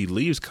on Earth. He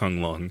leaves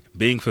Kunlun,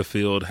 being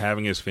fulfilled,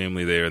 having his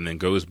family there, and then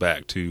goes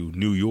back to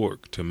New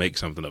York to make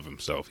something of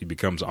himself. He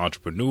becomes an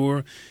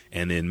entrepreneur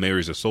and then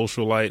marries a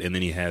socialite, and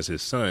then he has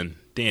his son,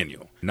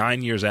 Daniel.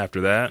 9 years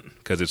after that,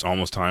 because it's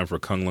almost time for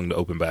Kunlun to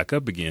open back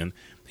up again,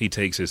 he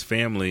takes his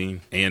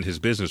family and his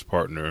business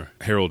partner,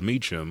 Harold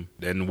Meacham,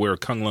 and where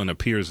Kunlun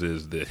appears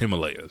is the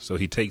Himalayas. So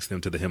he takes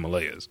them to the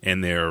Himalayas,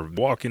 and they're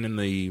walking in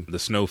the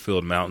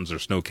snow-filled mountains or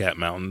snow-capped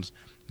mountains.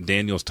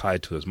 Daniel's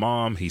tied to his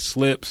mom. He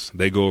slips.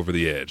 They go over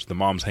the edge. The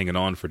mom's hanging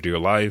on for dear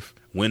life.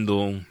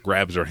 Wendell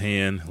grabs her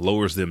hand,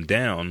 lowers them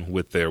down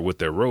with their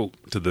rope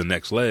to the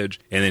next ledge,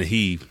 and then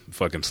he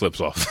fucking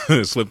slips off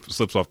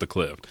slips off the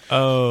cliff.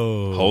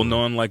 Oh. Holding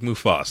on like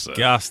Mufasa.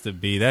 Gots to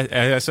be. That's what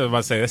I was about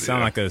to say. That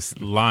sounds like a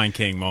Lion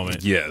King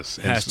moment. Yes.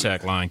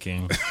 Hashtag Lion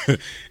King.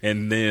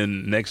 And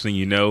then next thing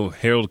you know,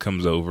 Harold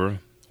comes over.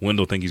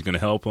 Wendell thinks he's going to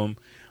help him.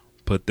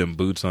 Put them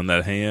boots on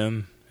that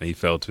hand, and he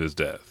fell to his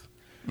death.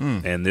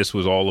 And this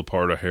was all a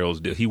part of Harold's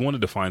deal. He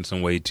wanted to find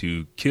some way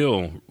to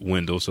kill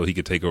Wendell so he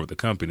could take over the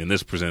company, and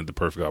this presented the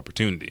perfect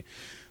opportunity.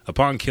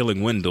 Upon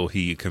killing Wendell,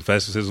 he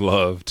confesses his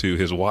love to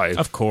his wife.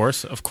 Of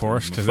course. Because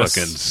fucking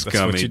that's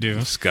scummy, what you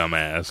do.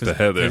 Scum-ass to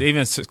Heather.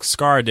 Even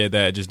Scar did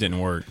that. It just didn't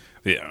work.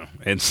 Yeah.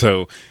 And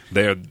so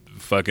they're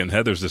fucking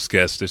Heather's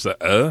disgusted. She's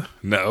like,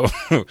 no.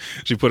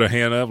 She put her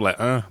hand up like,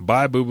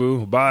 bye,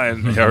 boo-boo, bye.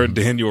 And her and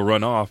Daniel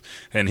run off.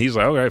 And he's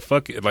like, all right,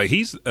 fuck it. Like,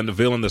 he's a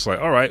villain that's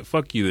like, all right,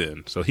 fuck you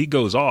then. So he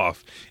goes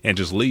off and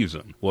just leaves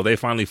him. Well, they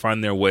finally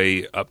find their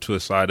way up to a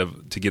side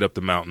to get up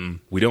the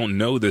mountain. We don't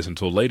know this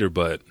until later,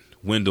 but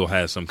Wendell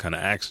has some kind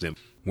of accident.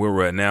 Where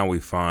we're at now, we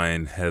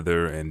find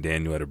Heather and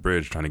Daniel at a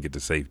bridge trying to get to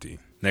safety.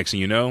 Next thing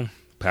you know,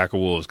 pack of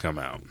wolves come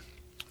out.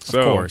 So,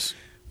 of course.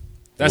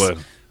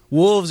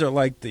 Wolves are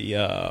like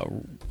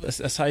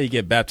that's how you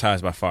get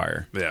baptized by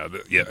fire.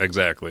 Yeah,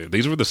 exactly.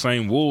 These were the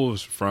same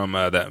wolves from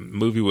that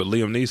movie with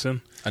Liam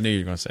Neeson. I knew you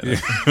were going to say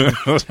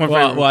that.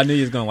 Well, I knew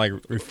you was going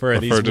to refer to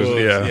these wolves.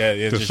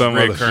 To just some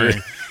other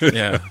shit.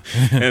 Yeah.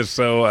 And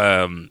so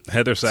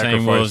Heather sacrificed.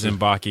 Same wolves in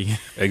Baki.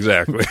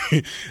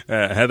 Exactly.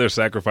 Heather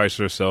sacrificed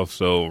herself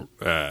so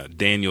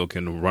Daniel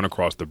can run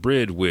across the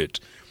bridge,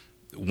 which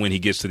when he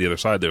gets to the other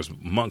side, there's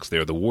monks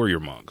there, the warrior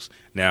monks.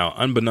 Now,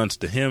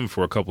 unbeknownst to him,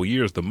 for a couple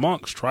years, the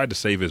monks tried to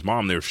save his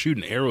mom. They were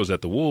shooting arrows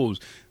at the wolves,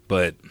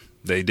 but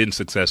they didn't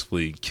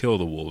successfully kill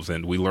the wolves.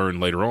 And we learned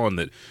later on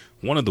that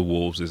one of the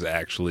wolves is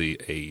actually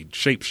a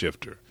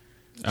shapeshifter.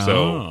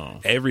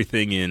 So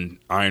everything in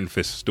Iron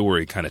Fist's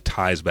story kind of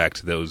ties back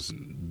to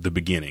the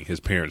beginning, his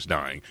parents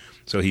dying.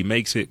 So he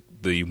makes it.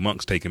 The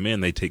monks take him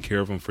in. They take care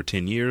of him for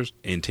 10 years.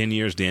 In 10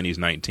 years, Danny's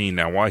 19.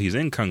 Now, while he's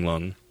in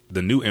Kunlun,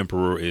 the new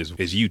emperor is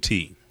UT.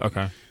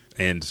 Okay.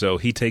 And so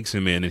he takes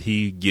him in and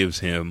he gives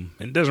him,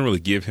 and doesn't really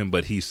give him,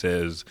 but he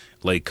says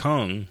Lei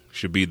Kung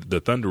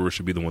the Thunderer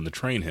should be the one to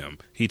train him.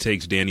 He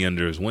takes Danny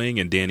under his wing,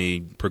 and Danny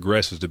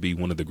progresses to be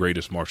one of the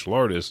greatest martial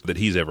artists that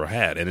he's ever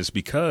had. And it's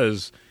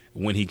because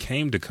when he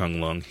came to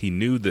Kunlun, he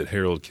knew that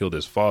Harold killed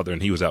his father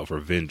and he was out for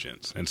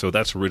vengeance. And so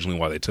that's originally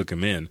why they took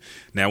him in.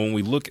 Now, when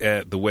we look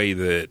at the way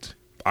that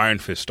Iron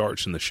Fist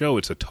starts in the show,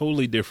 it's a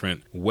totally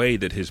different way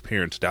that his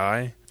parents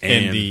die.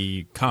 In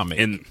the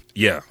comic.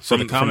 So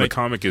the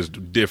comic is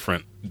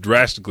different,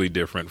 drastically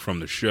different from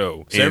the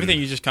show. So everything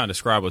you just kind of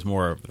described was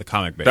more of the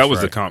comic base. That was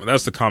the comic.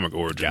 That's the comic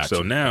origin. Gotcha,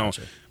 so now,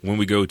 when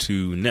we go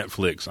to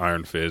Netflix,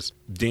 Iron Fist,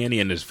 Danny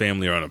and his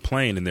family are on a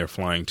plane and they're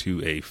flying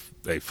to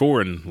a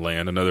foreign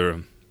land,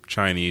 another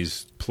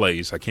Chinese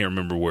place. I can't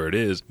remember where it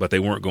is, but they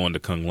weren't going to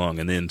Kunlun.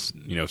 And then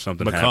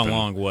something happened. But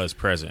Kunlun was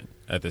present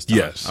at this time.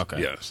 Yes.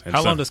 Okay. Yes. And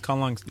how long does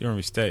Kunlun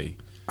normally stay?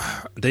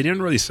 They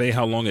didn't really say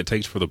how long it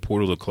takes for the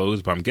portal to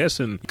close, but I'm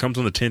guessing it comes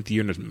on the 10th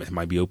year and it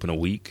might be open a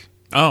week.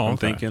 Oh, I'm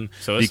thinking.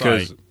 So it's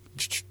because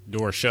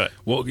door shut.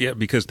 Well, yeah,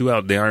 because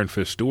throughout the Iron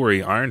Fist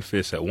story, Iron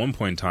Fist at one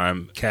point in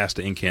time cast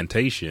an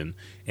incantation,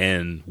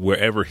 and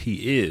wherever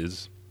he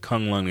is,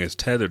 Kunlun is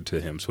tethered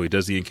to him. So he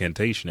does the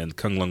incantation, and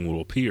Kunlun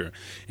will appear.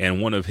 And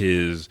one of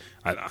his,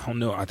 I don't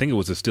know, I think it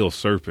was a steel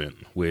serpent,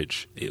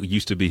 which it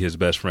used to be his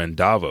best friend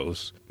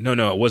Davos. No,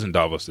 it wasn't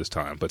Davos this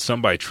time, but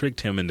somebody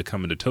tricked him into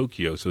coming to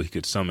Tokyo so he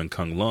could summon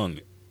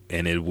Kunlun,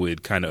 and it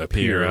would kind of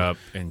appear up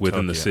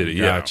within the city.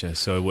 Gotcha. Yeah.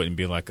 So it wouldn't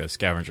be like a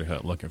scavenger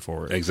hunt looking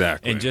for it.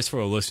 Exactly. And just for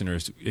our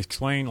listeners,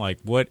 explain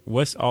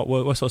what's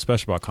so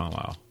special about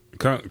Kunlun?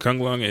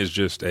 Kunlun is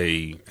just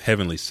a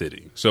heavenly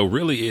city. So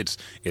really, it's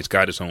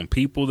got its own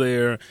people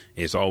there.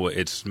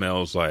 It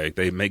smells like,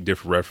 they make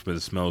different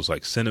references. It smells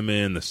like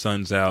cinnamon. The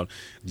sun's out.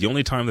 The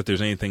only time that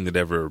there's anything that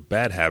ever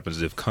bad happens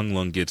is if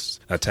Kunlun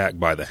gets attacked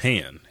by the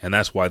Hand, and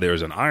that's why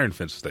there's an Iron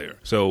Fist there.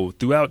 So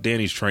throughout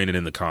Danny's training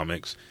in the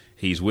comics,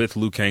 he's with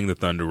Liu Kang the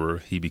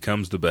Thunderer. He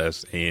becomes the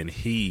best, and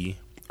he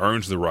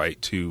earns the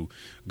right to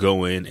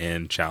go in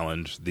and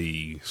challenge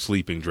the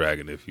sleeping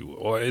dragon, if you will.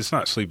 Or it's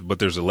not sleeping, but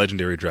there's a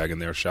legendary dragon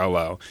there, Shao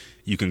Lao.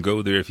 You can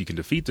go there. If you can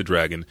defeat the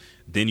dragon,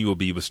 then you will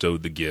be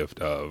bestowed the gift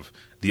of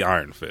the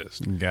Iron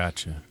Fist.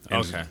 Gotcha.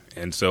 Okay.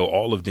 And so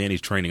all of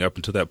Danny's training up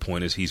until that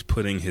point is he's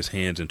putting his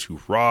hands into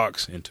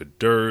rocks, into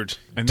dirt.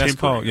 And that's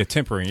called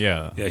tempering,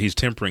 yeah. Yeah, he's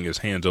tempering his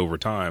hands over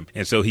time.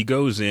 And so he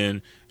goes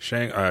in.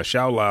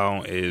 Shao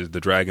Lao is the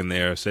dragon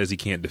there, says he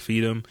can't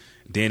defeat him.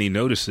 Danny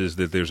notices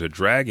that there's a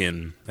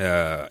dragon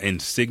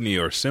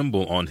insignia or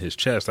symbol on his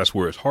chest. That's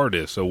where his heart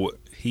is. So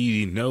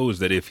he knows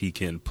that if he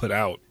can put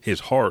out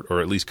his heart,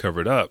 or at least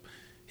cover it up,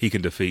 he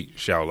can defeat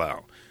Shao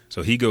Lao.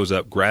 So he goes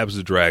up, grabs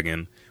the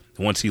dragon.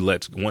 Once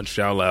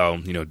Shao Lao,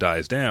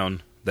 dies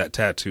down, that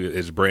tattoo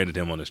is branded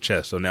him on his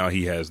chest. So now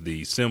he has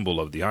the symbol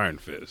of the Iron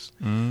Fist.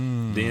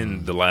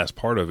 Then the last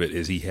part of it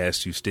is he has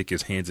to stick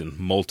his hands in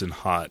molten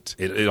hot.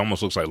 It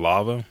almost looks like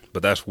lava,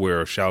 but that's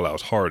where Shao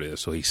Lao's heart is.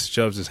 So he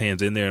shoves his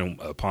hands in there, and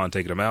upon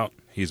taking them out,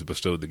 he's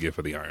bestowed the gift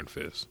of the Iron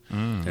Fist.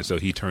 And so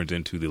he turns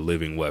into the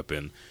living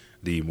weapon,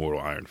 the immortal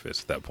Iron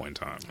Fist at that point in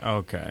time.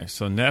 Okay,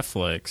 so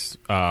Netflix,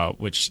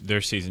 which their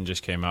season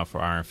just came out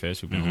for Iron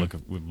Fist, we've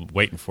been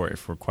waiting for it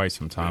for quite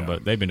some time,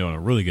 but they've been doing a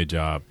really good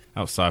job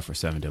outside for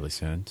Seven Deadly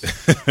Sins.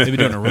 They've been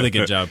doing a really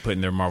good job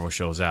putting their Marvel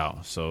shows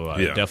out. So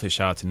definitely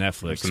shout out to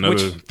Netflix. It's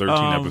another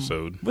 13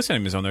 episode. What's his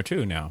name is on there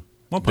too now?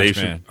 One Punch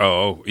Man.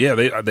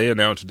 They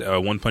announced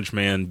One Punch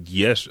Man.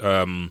 Yes,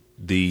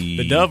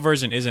 the dub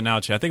version isn't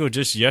out yet. I think it was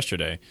just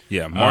yesterday.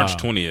 Yeah, March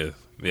 20th.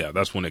 Yeah,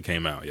 that's when it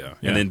came out, yeah.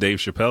 And then Dave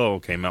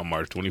Chappelle came out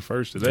March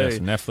 21st today. Yes,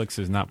 Netflix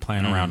is not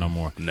playing around no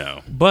more.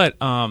 No. But,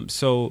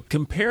 so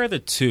compare the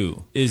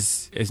two.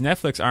 Is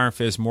Netflix Iron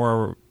Fist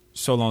more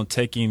so on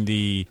taking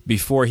the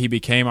before he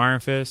became Iron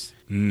Fist?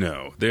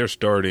 No. They're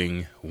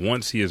starting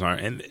once he is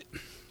Iron...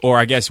 Or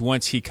I guess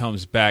once he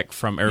comes back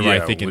from everybody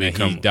thinking that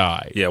he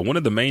died. Yeah, one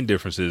of the main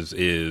differences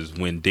is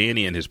when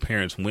Danny and his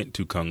parents went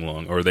to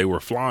Kunlun, or they were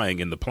flying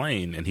in the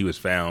plane, and he was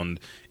found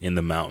in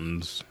the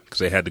mountains because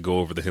they had to go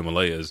over the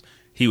Himalayas.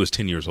 He was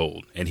 10 years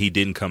old, and he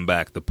didn't come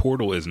back. The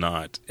portal is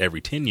not every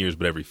 10 years,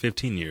 but every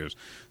 15 years.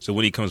 So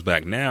when he comes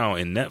back now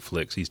in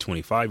Netflix, he's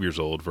 25 years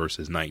old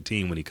versus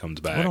 19 when he comes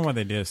back. I don't know why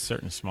they did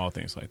certain small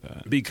things like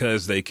that.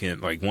 Because they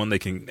can, they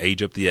can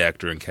age up the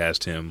actor and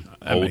cast him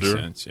older. Makes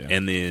sense, yeah.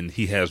 And then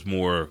he has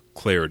more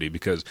clarity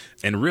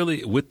and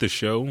really with the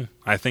show,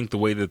 I think the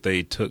way that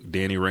they took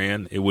Danny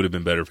Rand, it would have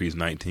been better if he's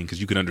 19 because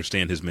you can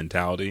understand his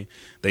mentality.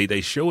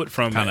 They show it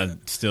from kind of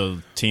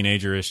still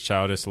teenagerish,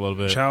 childish a little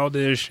bit.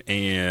 Childish,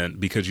 and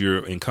because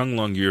you're in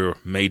Kunlun, you're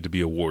made to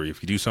be a warrior.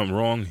 If you do something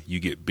wrong, you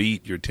get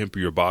beat, you temper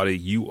your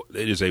body.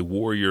 It is a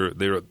warrior.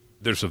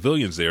 There's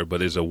civilians there,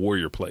 but it's a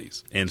warrior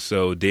place. And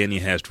so Danny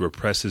has to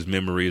repress his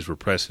memories,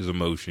 repress his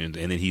emotions,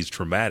 and then he's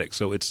traumatic.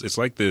 So it's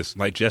like this,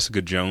 like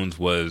Jessica Jones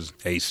was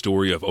a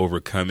story of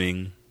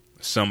overcoming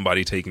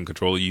somebody taking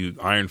control of you.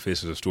 Iron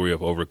Fist is a story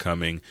of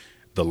overcoming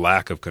the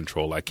lack of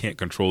control. I can't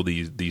control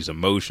these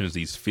emotions,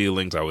 these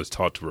feelings. I was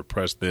taught to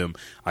repress them.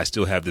 I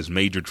still have this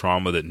major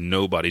trauma that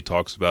nobody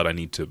talks about. I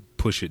need to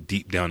push it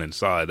deep down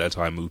inside. That's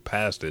how I move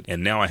past it.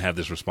 And now I have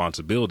this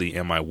responsibility.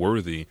 Am I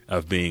worthy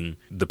of being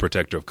the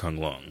protector of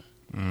Kunlun?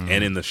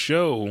 And in the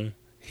show,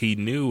 he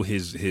knew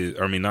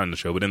not in the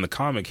show, but in the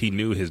comic, he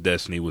knew his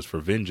destiny was for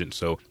vengeance.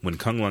 So when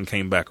Kunlun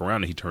came back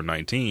around and he turned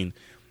 19,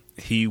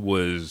 he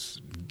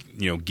was,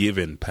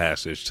 given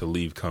passage to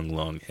leave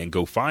Kunlun and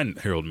go find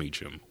Harold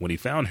Meacham. When he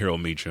found Harold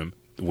Meacham,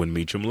 when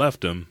Meacham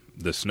left him,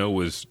 the snow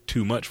was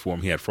too much for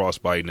him. He had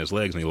frostbite in his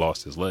legs and he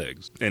lost his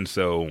legs. And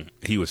so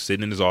he was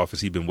sitting in his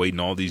office. He'd been waiting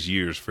all these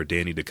years for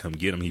Danny to come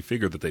get him. He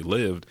figured that they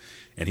lived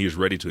and he was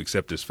ready to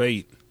accept his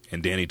fate.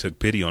 And Danny took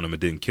pity on him and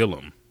didn't kill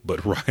him.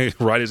 But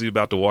right as he's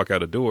about to walk out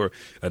the door,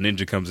 a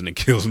ninja comes in and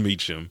kills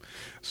Meacham.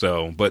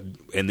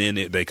 And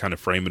then they kind of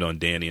frame it on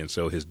Danny. And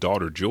so his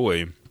daughter,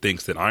 Joy,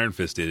 thinks that Iron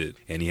Fist did it,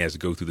 and he has to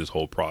go through this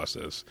whole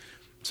process.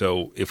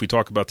 So if we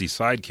talk about these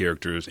side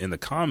characters, in the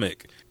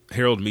comic,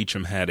 Harold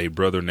Meacham had a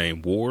brother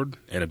named Ward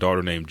and a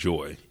daughter named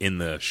Joy. In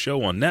the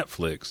show on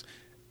Netflix,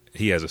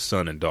 he has a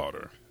son and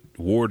daughter.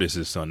 Ward is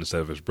his son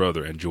instead of his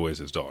brother, and Joy is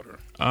his daughter.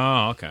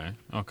 Oh,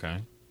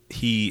 okay.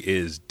 He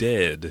is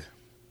dead.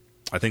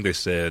 I think they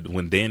said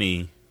when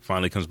Danny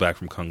finally comes back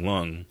from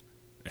Kunlun,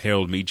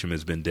 Harold Meacham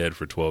has been dead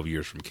for 12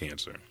 years from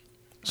cancer.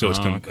 So it's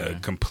a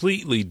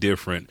completely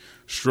different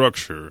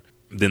structure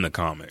than the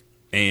comic.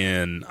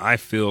 And I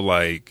feel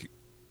like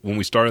when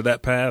we started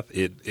that path,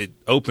 it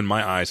opened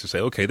my eyes to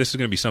say, okay, this is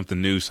going to be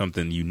something new,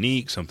 something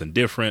unique, something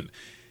different.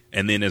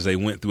 And then as they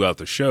went throughout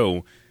the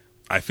show,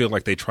 I feel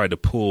like they tried to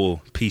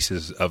pull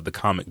pieces of the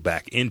comic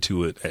back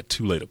into it at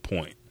too late a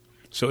point.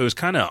 So it was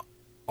kind of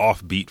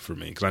offbeat for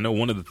me because I know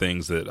one of the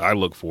things that I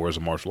look for as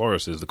a martial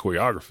artist is the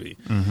choreography.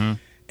 Mm-hmm.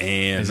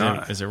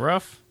 And is it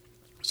rough?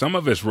 Some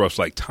of it's rough,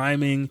 like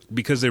timing,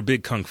 because they're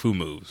big kung fu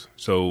moves.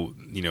 So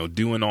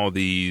doing all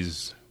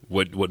these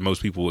what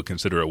most people would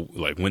consider a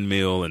like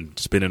windmill and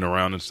spinning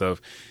around and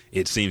stuff,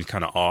 it seems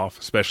kind of off,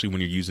 especially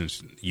when you're using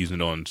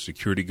it on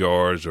security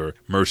guards or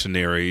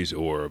mercenaries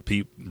or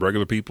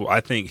regular people. I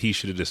think he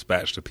should have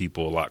dispatched the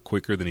people a lot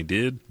quicker than he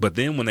did. But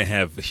then when they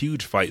have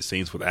huge fight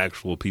scenes with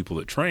actual people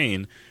that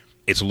train,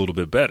 it's a little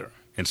bit better.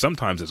 And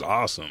sometimes it's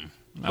awesome.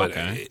 But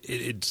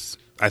it's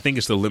I think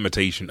it's the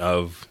limitation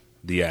of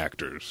the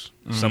actors.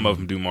 Some of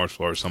them do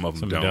martial arts, some of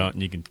them don't.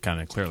 You can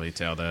kind of clearly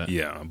tell that.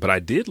 Yeah, but I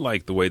did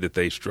like the way that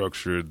they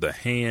structured the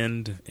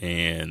Hand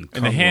and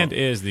the Hand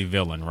is the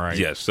villain, right?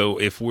 Yes. So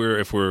if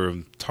we're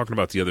talking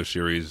about the other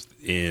series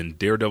in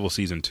Daredevil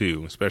season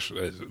 2,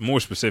 especially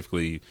more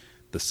specifically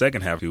the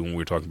second half, when we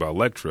were talking about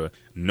Elektra,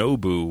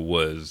 Nobu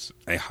was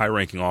a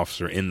high-ranking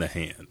officer in the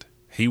Hand.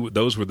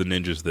 Those were the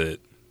ninjas that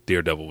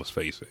Daredevil was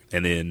facing.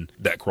 And then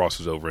that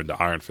crosses over into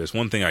Iron Fist.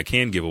 One thing I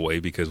can give away,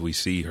 because we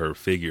see her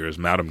figure, is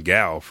Madame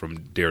Gao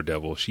from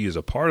Daredevil. She is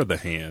a part of the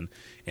Hand,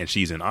 and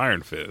she's in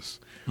Iron Fist.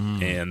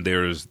 And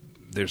there's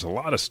a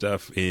lot of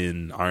stuff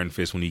in Iron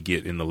Fist when you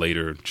get in the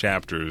later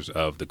chapters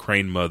of the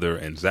Crane Mother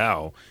and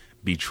Zhao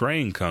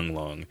betraying Kung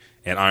Lung,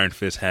 and Iron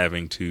Fist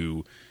having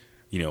to,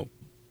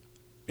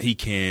 he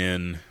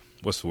can...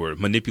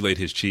 manipulate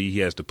his chi. He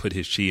has to put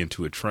his chi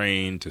into a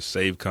train to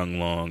save Kung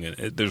Lung,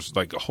 and there's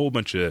like a whole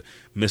bunch of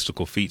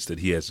mystical feats that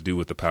he has to do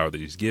with the power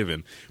that he's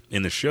given.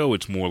 In the show,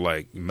 it's more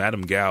like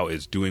Madame Gao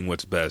is doing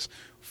what's best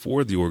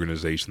for the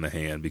organization, the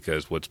Hand,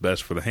 because what's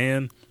best for the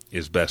Hand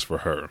is best for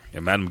her.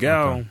 And Madame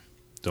Gao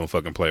don't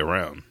fucking play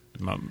around.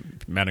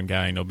 Madame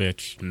Gao ain't no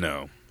bitch.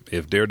 No.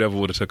 If Daredevil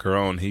would have took her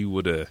on, he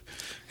would have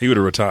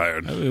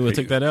retired. He would have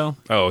took that L?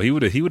 Oh, he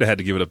would have had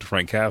to give it up to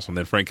Frank Castle, and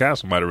then Frank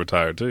Castle might have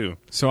retired too.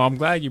 So I'm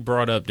glad you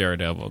brought up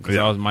Daredevil,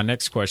 because my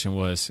next question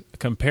was,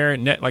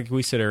 like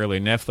we said earlier,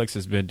 Netflix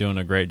has been doing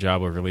a great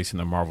job of releasing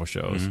the Marvel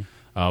shows.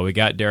 We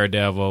got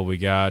Daredevil, we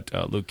got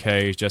Luke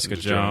Cage, Jessica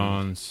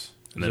Jones.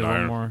 And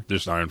then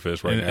there's Iron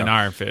Fist right now. And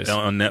Iron Fist. Now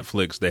on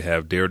Netflix, they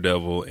have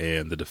Daredevil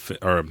and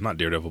not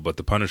Daredevil, but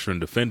the Punisher and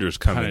Defenders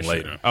coming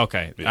later.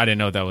 Okay, yeah. I didn't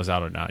know if that was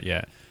out or not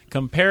yet.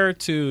 Compared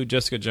to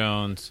Jessica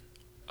Jones,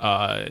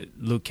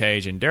 Luke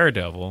Cage, and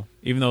Daredevil,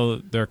 even though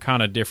they're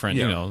kind of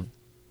different,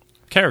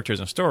 characters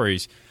and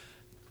stories,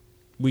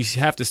 we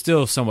have to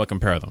still somewhat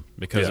compare them,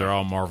 because they're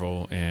all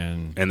Marvel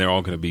and they're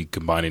all going to be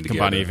combining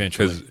together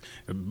eventually. Because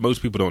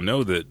most people don't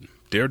know that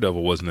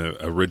Daredevil wasn't an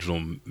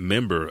original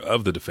member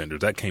of the Defenders.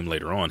 That came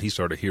later on. He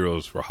started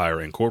Heroes for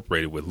Hire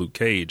Incorporated with Luke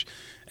Cage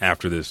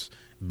after this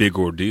big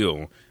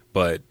ordeal.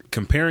 But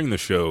comparing the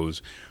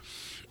shows,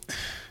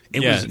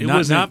 it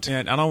wasn't.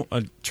 And I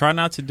don't try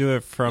not to do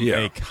it from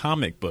a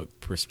comic book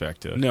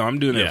perspective. No, I'm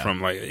doing it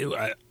from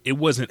it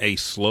wasn't a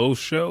slow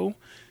show,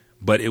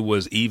 but it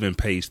was even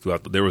paced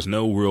throughout. There was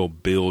no real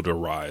build or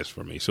rise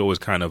for me, so it was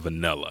kind of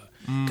vanilla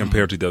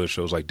compared to the other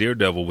shows like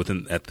Daredevil.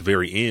 At the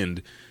very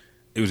end,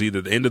 it was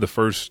either the end of the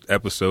first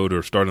episode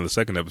or starting of the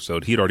second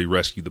episode. He'd already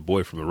rescued the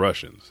boy from the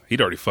Russians. He'd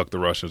already fucked the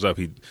Russians up.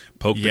 He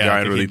poked the guy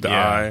underneath the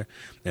eye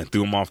and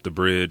threw him off the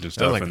bridge and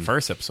stuff. That was like the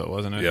first episode,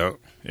 wasn't it? Yeah.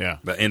 Yeah.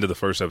 The end of the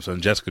first episode.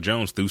 And Jessica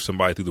Jones threw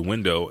somebody through the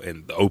window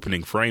in the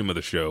opening frame of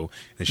the show.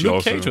 And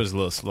Luke Cage was a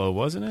little slow,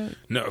 wasn't it?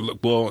 No,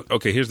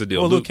 okay, here's the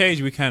deal. Well, Luke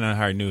Cage, we kind of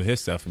already knew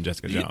his stuff from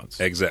Jessica Jones.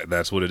 Exactly.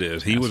 That's what it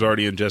is. He was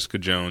already in Jessica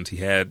Jones.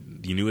 You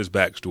knew his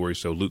backstory.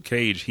 So Luke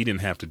Cage, he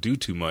didn't have to do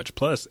too much.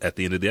 Plus, at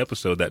the end of the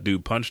episode, that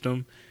dude punched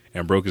him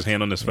and broke his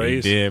hand on his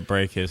face. He did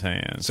break his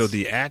hand. So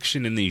the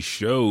action in these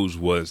shows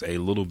was a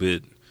little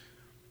bit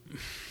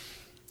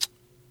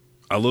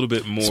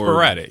more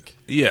sporadic.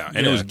 Yeah,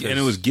 and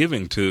it was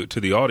giving to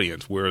the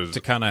audience, whereas to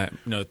kind of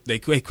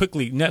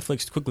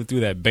Netflix quickly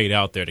threw that bait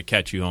out there to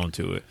catch you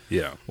onto it.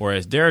 Yeah.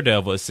 Whereas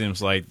Daredevil, it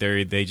seems like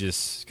they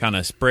just kind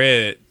of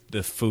spread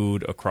the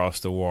food across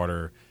the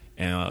water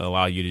and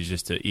allow you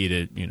to eat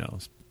it.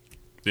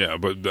 Yeah,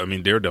 but I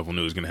mean, Daredevil knew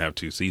it was going to have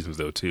 2 seasons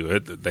though too.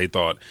 They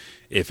thought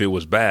if it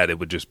was bad, it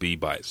would just be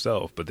by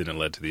itself, but then it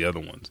led to the other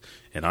ones.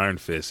 And Iron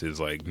Fist is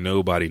like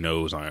nobody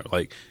knows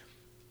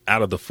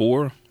out of the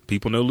 4,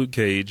 people know Luke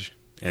Cage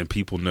and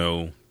people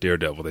know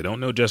Daredevil. They don't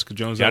know Jessica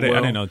Jones that well. I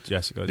didn't know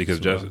Jessica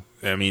because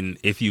I mean,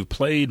 if you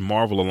played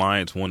Marvel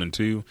Alliance 1 and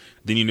 2,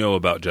 then you know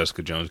about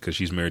Jessica Jones because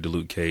she's married to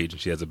Luke Cage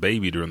and she has a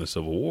baby during the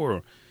Civil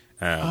War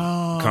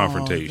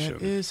confrontation.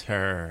 That is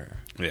her.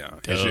 Yeah,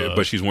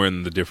 but she's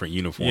wearing the different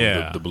uniform,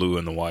 the blue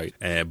and the white.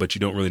 But you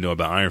don't really know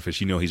about Iron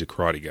Fist. You know he's a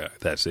karate guy.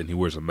 That's it. And he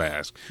wears a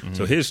mask. Mm-hmm.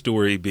 So his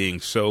story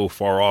being so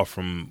far off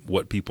from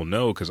what people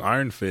know, because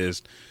Iron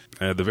Fist,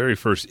 the very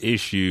first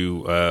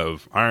issue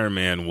of Iron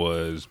Man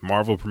was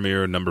Marvel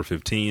Premiere number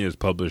 15, is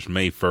published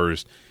May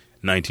 1st,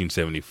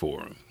 1974.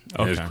 Okay.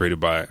 It was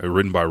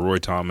written by Roy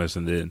Thomas,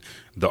 and then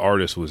the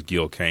artist was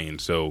Gil Kane.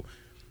 So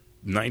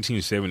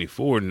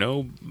 1974,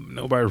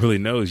 nobody really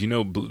knows.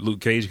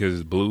 Luke Cage because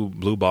his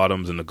blue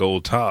bottoms and the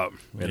gold top,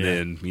 and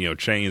then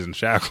chains and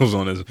shackles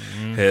on his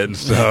head and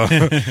stuff.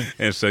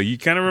 And so you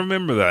kind of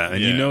remember that,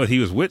 and you know he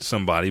was with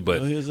somebody,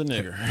 but he was a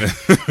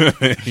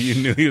nigger.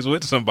 You knew he was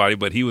with somebody,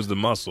 but he was the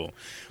muscle.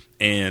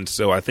 And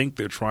so I think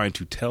they're trying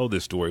to tell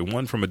this story,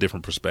 one, from a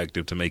different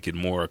perspective to make it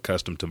more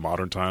accustomed to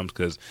modern times,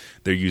 because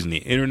they're using the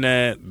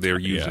internet, they're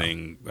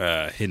using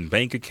hidden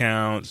bank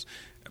accounts,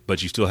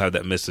 but you still have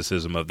that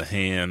mysticism of the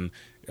hand.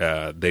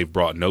 They've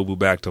brought Nobu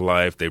back to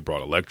life. They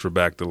brought Elektra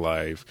back to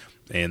life.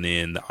 And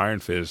then the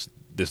Iron Fist,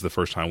 this is the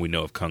first time we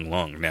know of Kung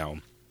Lung. Now,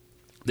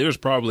 there's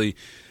probably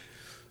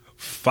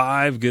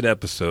 5 good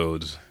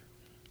episodes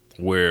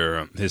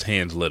where his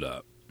hands lit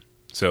up.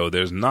 So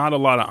there's not a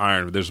lot of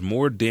Iron. There's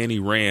more Danny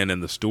Rand in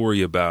the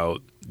story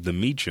about the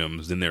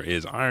Meachums than there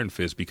is Iron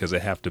Fist, because they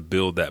have to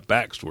build that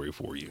backstory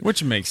for you.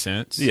 Which makes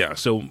sense. Yeah,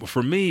 so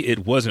for me,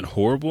 it wasn't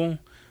horrible,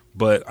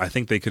 but I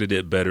think they could have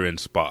did better in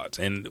spots.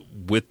 And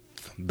with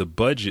the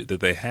budget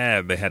that they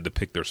had to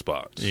pick their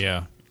spots.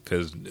 Yeah.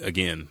 Because,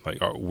 again, like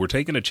we're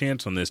taking a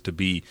chance on this to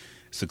be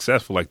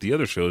successful like the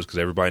other shows, because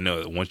everybody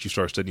knows that once you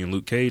start studying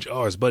Luke Cage,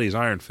 his buddy's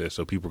Iron Fist,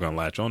 so people are going to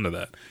latch onto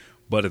that.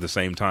 But at the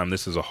same time,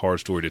 this is a hard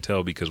story to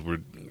tell, because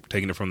we're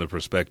taking it from the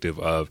perspective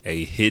of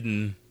a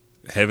hidden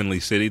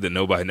heavenly city that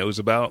nobody knows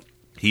about.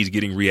 He's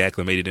getting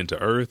reacclimated into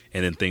Earth,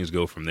 and then things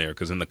go from there.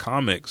 Because in the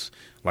comics,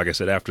 like I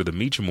said, after the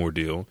Meachum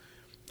ordeal,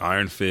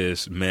 Iron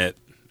Fist met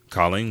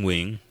Colleen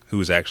Wing, who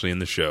was actually in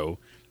the show,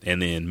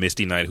 and then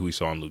Misty Knight, who we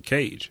saw in Luke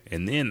Cage.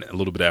 And then a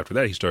little bit after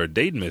that, he started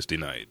dating Misty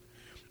Knight.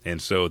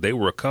 And so they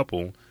were a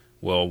couple.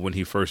 Well, when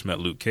he first met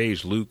Luke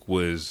Cage, Luke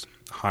was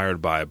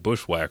hired by a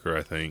bushwhacker,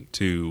 I think,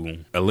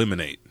 to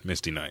eliminate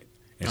Misty Knight.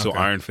 And so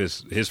Iron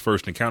Fist, his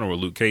first encounter with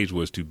Luke Cage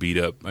was to beat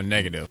up a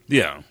negative.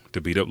 Yeah,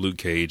 to beat up Luke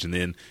Cage. And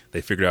then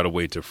they figured out a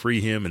way to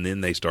free him. And then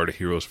they started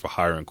Heroes for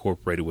Hire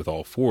Incorporated with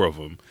all 4 of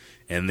them.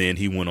 And then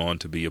he went on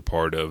to be a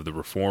part of the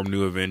Reformed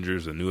New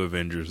Avengers, the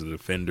the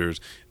Defenders,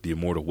 the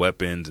Immortal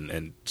Weapons,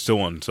 and so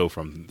on and so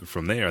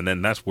from there. And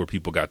then that's where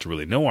people got to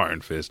really know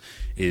Iron Fist,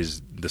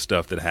 is the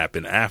stuff that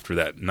happened after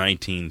that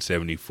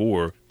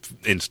 1974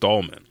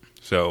 installment.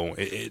 So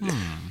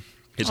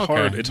it's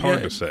hard. It's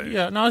hard to say.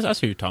 Yeah, no,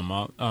 that's what you're talking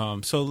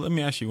about. So let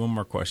me ask you one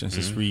more question.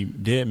 Since we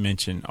did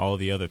mention all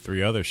the other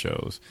 3 other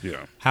shows,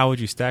 how would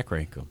you stack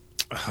rank them?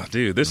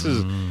 Dude, this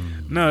is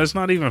it's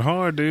not even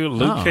hard, dude.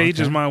 Luke Cage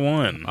is my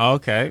one.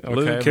 Okay.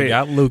 Luke Cage, we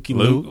got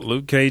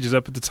Luke Cage is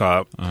up at the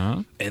top,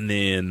 and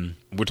then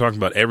we're talking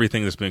about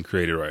everything that's been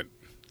created, right?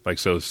 Like,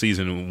 so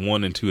season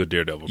 1 and 2 of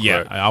Daredevil. Yeah,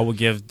 correct? I will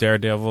give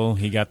Daredevil.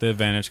 He got the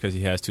advantage because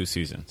he has 2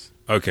 seasons.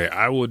 Okay,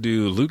 I will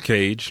do Luke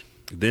Cage,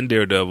 then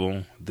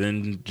Daredevil,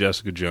 then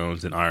Jessica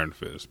Jones, then Iron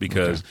Fist,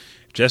 because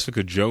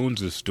Jessica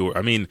Jones' story.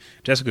 I mean,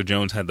 Jessica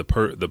Jones had the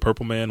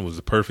Purple Man was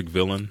the perfect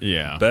villain,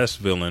 best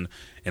villain,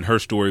 and her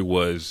story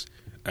was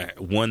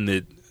one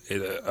that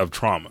of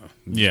trauma,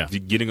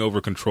 getting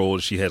over control.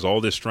 She has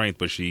all this strength,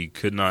 but she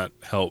could not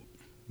help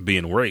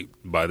being raped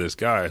by this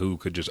guy who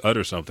could just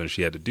utter something.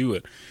 She had to do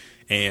it,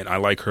 and I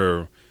like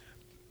her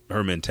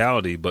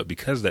mentality. But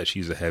because of that,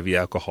 she's a heavy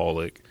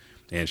alcoholic.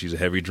 And she's a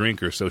heavy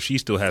drinker, so she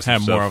still has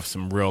more of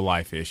some real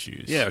life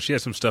issues. Yeah, she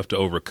has some stuff to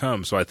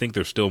overcome. So I think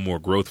there's still more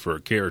growth for her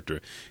character.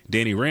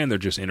 Danny Rand, they're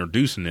just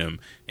introducing him,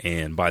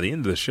 and by the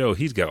end of the show,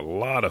 he's got a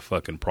lot of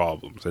fucking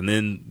problems. And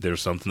then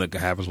there's something that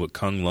happens with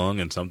Kung Lung,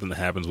 and something that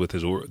happens with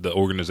the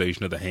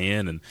organization of the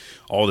Hand, and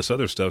all this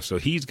other stuff. So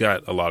he's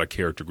got a lot of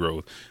character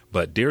growth.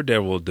 But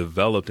Daredevil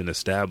developed and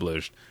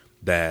established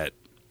that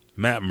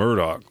Matt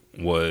Murdock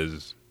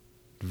was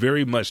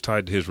very much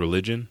tied to his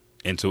religion.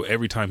 And so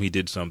every time he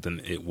did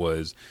something, it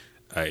was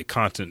a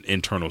constant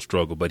internal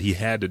struggle. But he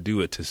had to do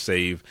it to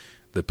save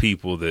the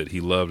people that he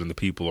loved and the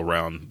people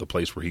around the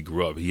place where he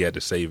grew up. He had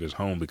to save his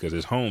home, because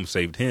his home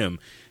saved him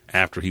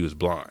after he was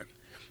blind.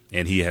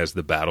 And he has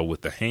the battle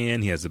with the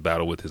Hand. He has the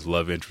battle with his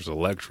love interest,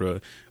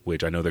 Elektra,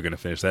 which I know they're going to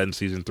finish that in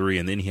season 3.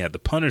 And then he had the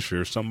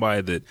Punisher,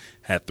 somebody that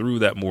had threw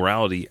that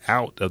morality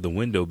out of the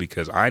window,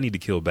 because I need to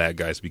kill bad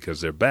guys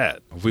because they're bad.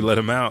 If we let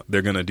them out,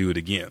 they're going to do it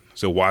again.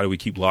 So why do we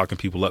keep locking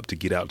people up to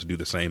get out to do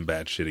the same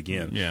bad shit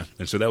again? Yeah.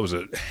 And so that was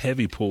a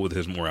heavy pull with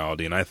his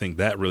morality, and I think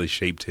that really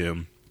shaped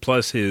him.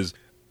 Plus his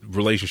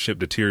relationship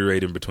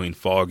deteriorating between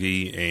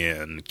Foggy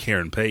and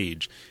Karen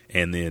Page,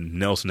 and then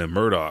Nelson and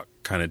Murdoch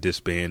kind of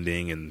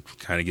disbanding and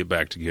kind of get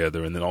back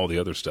together, and then all the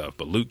other stuff.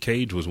 But Luke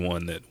Cage was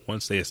one that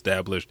once they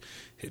established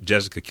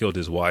Jessica killed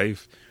his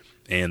wife,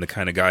 and the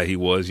kind of guy he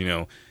was,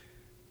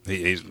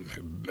 he's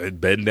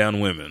bedding down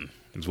women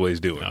is what he's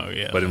doing. Oh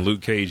yeah. But in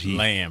Luke Cage,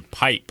 laying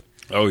pipe.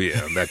 Oh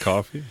yeah, that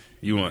coffee.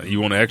 You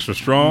want extra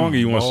strong, or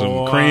you want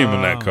some cream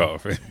in that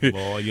coffee?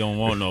 Boy, you don't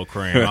want no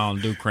cream. I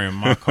don't do cream in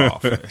my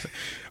coffee.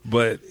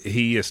 But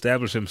he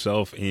established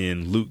himself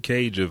in Luke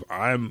Cage of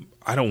I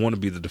don't want to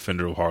be the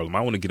defender of Harlem.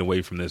 I want to get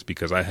away from this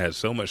because I had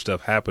so much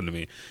stuff happen to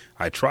me.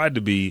 I tried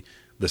to be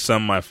the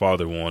son my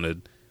father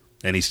wanted,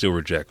 and he still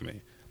rejected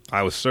me.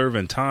 I was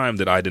serving time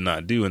that I did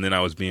not do, and then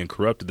I was being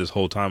corrupted this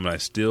whole time, and I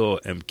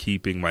still am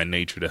keeping my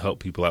nature to help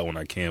people out when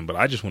I can, but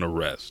I just want to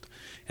rest.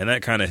 And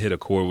that kind of hit a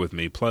chord with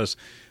me. Plus,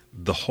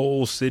 the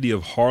whole city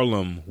of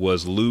Harlem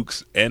was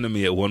Luke's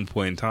enemy at one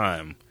point in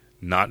time.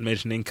 Not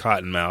mentioning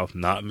Cottonmouth,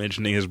 not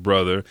mentioning his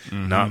brother,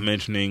 not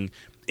mentioning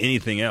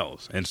anything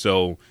else. And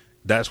so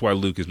that's why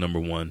Luke is number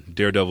 1,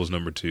 Daredevil's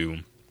number 2,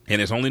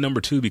 And it's only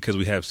number 2 because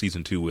we have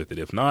season 2 with it.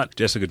 If not,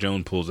 Jessica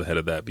Jones pulls ahead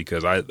of that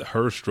because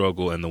her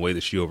struggle and the way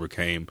that she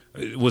overcame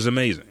it was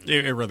amazing.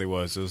 It really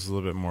was. It was a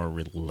little bit more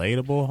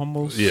relatable,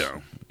 almost.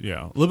 Yeah.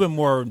 Yeah. A little bit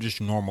more just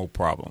normal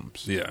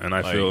problems. Yeah, and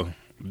I feel...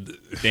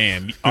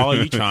 Damn, all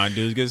you trying to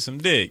do is get some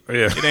dick.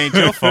 Yeah. It ain't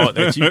your fault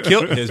that you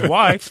killed his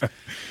wife.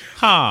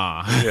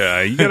 Huh.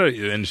 Yeah, you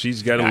gotta, and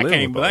she's got to live with I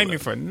can't blame you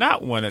for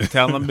not wanting to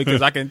tell him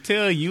because I can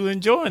tell you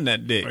enjoying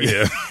that dick.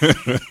 Yeah.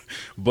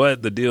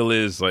 But the deal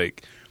is,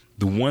 like,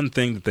 the one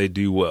thing that they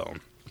do well,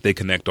 they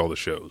connect all the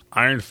shows.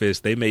 Iron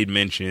Fist, they made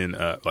mention,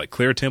 like,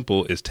 Claire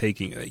Temple is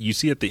taking, you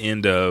see at the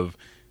end of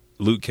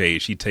Luke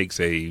Cage, she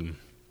takes a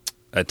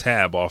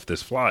tab off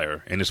this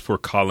flyer, and it's for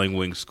Colleen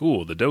Wing's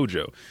school, the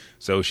dojo.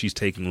 So she's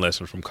taking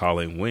lessons from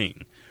Colleen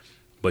Wing.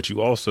 But you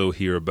also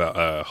hear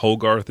about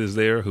Hogarth is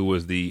there, who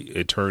was the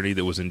attorney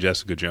that was in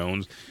Jessica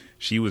Jones.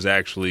 She was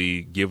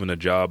actually given a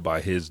job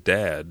by his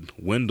dad,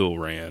 Wendell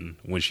Rand,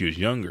 when she was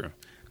younger.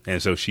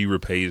 And so she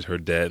repays her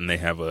debt, and they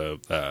have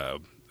a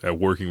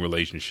working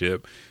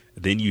relationship.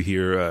 Then you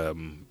hear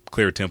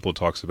Claire Temple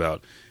talks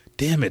about,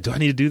 damn it, do I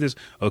need to do this?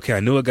 Okay, I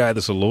know a guy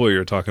that's a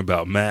lawyer talking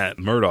about Matt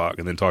Murdock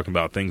and then talking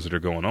about things that are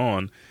going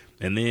on.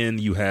 And then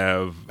you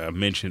have a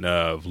mention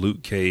of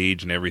Luke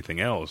Cage and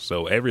everything else.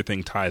 So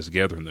everything ties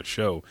together in the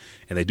show,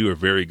 and they do a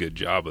very good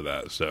job of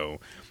that. So,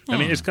 I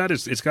mean, it's got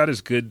its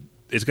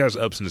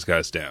ups and it's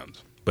got its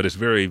downs, but it's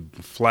very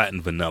flat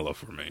and vanilla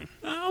for me.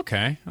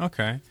 Okay.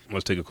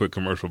 Let's take a quick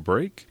commercial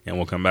break, and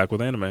we'll come back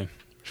with anime.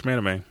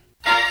 Shmanime.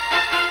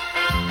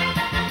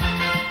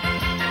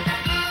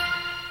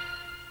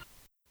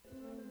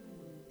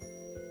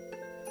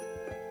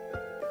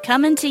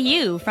 Coming to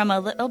you from a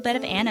little bit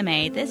of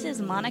anime, this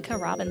is Monica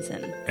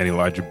Robinson. And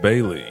Elijah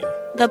Bailey.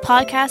 The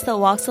podcast that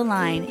walks the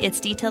line. It's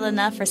detailed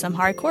enough for some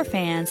hardcore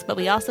fans, but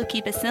we also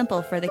keep it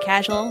simple for the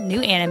casual,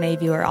 new anime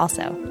viewer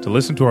also. To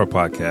listen to our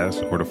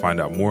podcast, or to find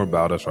out more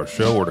about us, our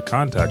show, or to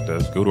contact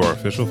us, go to our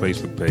official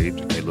Facebook page,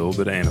 A Little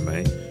Bit of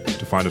Anime.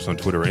 To find us on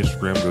Twitter or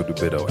Instagram, go to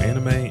Bito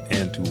Anime.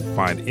 And to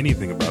find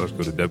anything about us,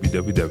 go to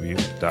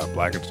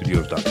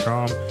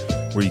www.blackenstudios.com,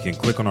 where you can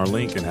click on our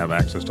link and have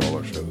access to all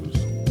our shows.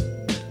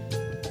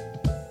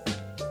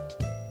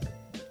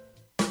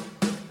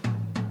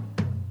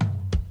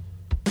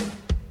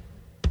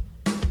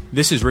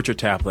 This is Richard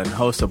Taplin,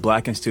 host of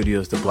Blacken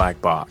Studios' The Black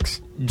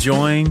Box.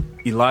 Join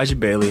Elijah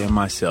Bailey and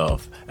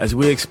myself as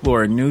we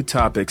explore new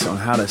topics on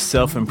how to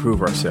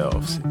self-improve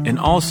ourselves, and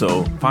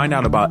also find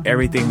out about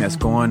everything that's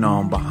going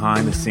on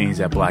behind the scenes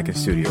at Blacken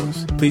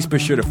Studios. Please be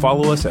sure to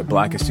follow us at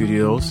Blacken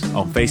Studios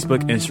on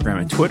Facebook,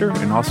 Instagram, and Twitter,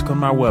 and also come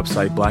to our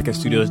website,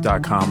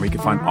 blackenstudios.com, where you can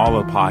find all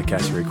the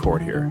podcasts we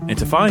record here. And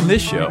to find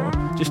this show,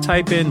 just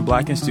type in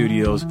Blacken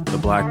Studios, The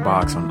Black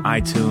Box on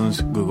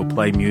iTunes, Google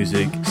Play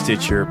Music,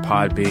 Stitcher,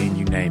 Podbean,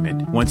 you name it.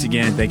 Once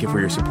again, thank you for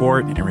your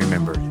support, and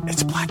remember,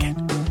 it's Blacken.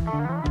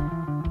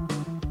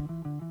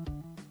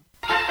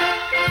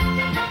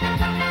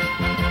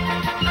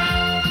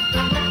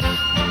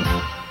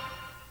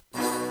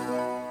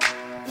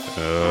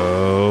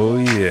 Oh,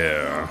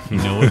 yeah. You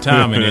know what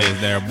time it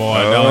is there,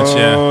 boy, don't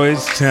you? Oh,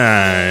 it's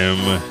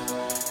time.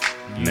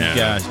 You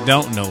guys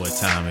don't know what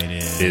time it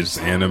is. It's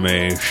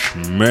anime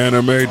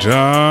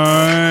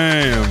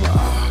time.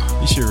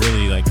 You should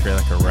really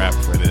create a rap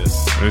for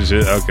this.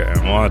 Okay,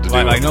 we'll have to do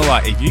it. No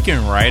lie. If you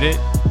can write it,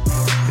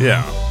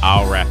 yeah,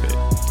 I'll rap it.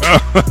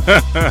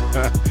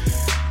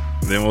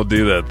 Then we'll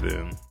do that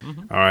then.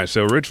 Mm-hmm. All right,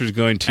 so Richard's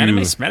going to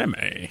anime.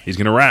 He's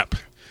going to rap.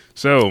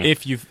 So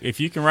if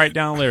you can write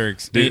down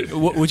lyrics,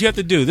 what you have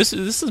to do. This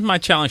is my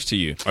challenge to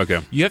you.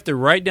 Okay, you have to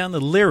write down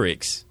the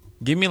lyrics.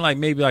 Give me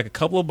maybe a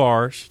couple of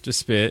bars to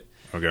spit.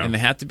 Okay, and they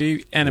have to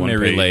be anime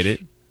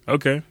related.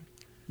 Okay.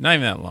 Not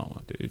even that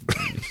long, dude.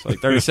 It's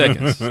 30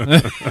 seconds.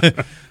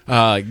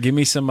 Give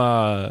me some.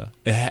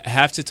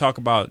 Have to talk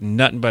about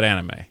nothing but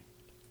anime.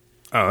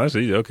 Oh, that's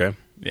easy. Okay.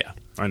 Yeah,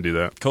 I can do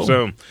that. Cool.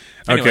 So,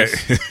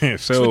 anyways, okay.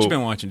 So, what you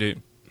been watching,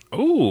 dude?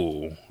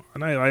 Ooh,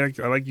 and I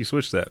like you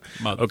switched that.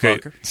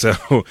 Okay.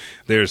 So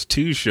there's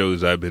 2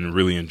 shows I've been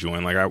really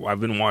enjoying. I've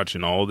been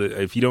watching all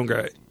the. If you don't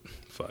got,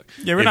 fuck.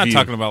 Yeah, we're not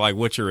talking about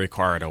what you're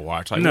required to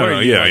watch. What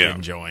are you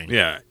enjoying?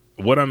 Yeah.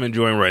 What I'm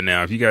enjoying right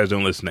now, if you guys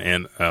don't listen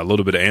to a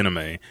little bit of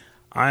anime,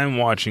 I am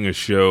watching a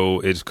show.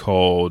 It's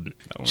called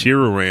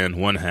Chiruran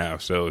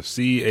 1/2. So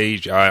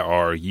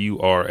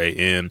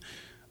CHIRURAN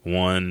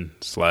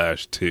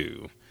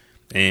 1/2.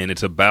 And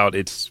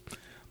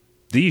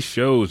these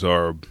shows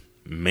are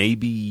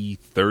maybe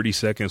 30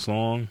 seconds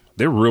long.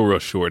 They're real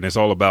short, and it's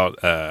all about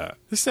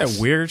this that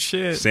weird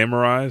shit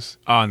samurais.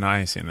 Oh, no, I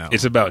ain't seen that.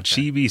 It's about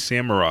chibi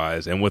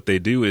samurais, and what they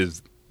do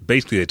is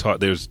basically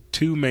there's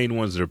 2 main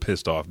ones that are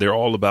pissed off. They're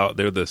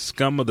the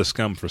scum of the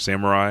scum for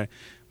samurai,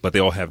 but they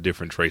all have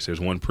different traits.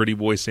 There's one pretty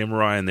boy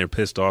samurai, and they're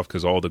pissed off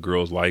because all the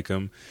girls like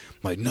him.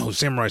 No,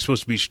 samurai's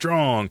supposed to be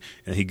strong,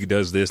 and he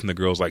does this, and the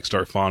girls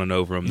start fawning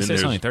over him. Then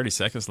it's only 30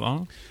 seconds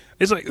long.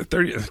 It's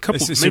 30, a couple,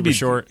 it's maybe super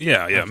short.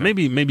 Yeah,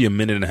 okay. Maybe a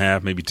minute and a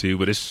half, maybe 2.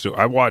 But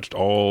I watched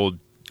all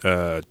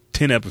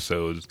 10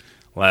 episodes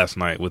last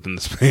night within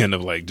the span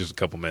of just a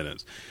couple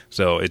minutes.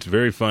 So it's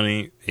very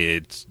funny.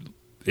 It's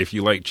if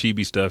you like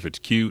chibi stuff, it's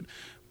cute,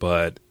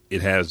 but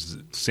it has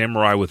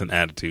samurai with an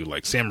attitude.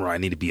 Like, samurai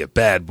need to be a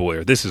bad boy,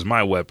 or this is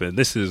my weapon.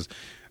 This is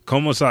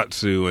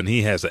Komosatsu, and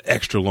he has an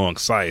extra long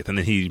scythe, and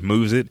then he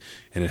moves it,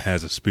 and it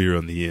has a spear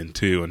on the end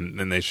too. And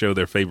then they show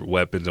their favorite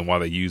weapons and why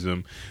they use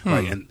them.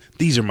 Like, and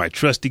these are my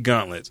trusty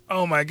gauntlets.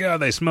 Oh my god,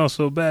 they smell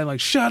so bad. Like,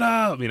 shut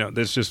up. You know,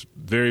 that's just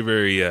very,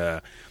 very,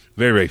 very,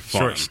 very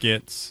fun.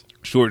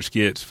 Short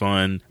skits,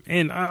 fun,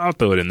 and I'll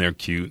throw it in there,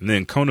 cute. And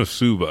then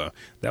Konosuba,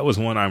 that was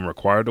one I'm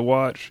required to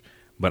watch,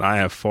 but I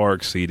have far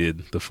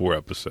exceeded the 4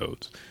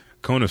 episodes.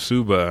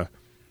 Konosuba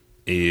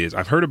is,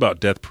 I've heard about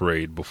Death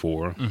Parade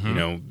before. You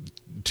know,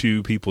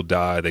 2 people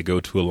die, they go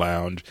to a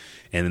lounge,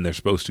 and then they're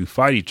supposed to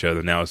fight each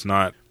other. Now,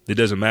 it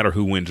doesn't matter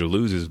who wins or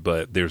loses,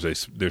 but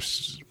there's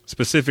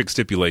specific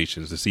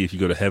stipulations to see if you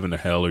go to heaven or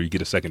hell, or you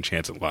get a second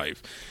chance at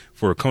life.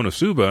 For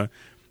Konosuba,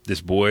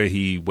 this boy,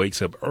 he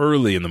wakes up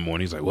early in the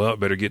morning. He's like, well, I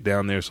better get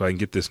down there so I can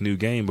get this new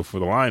game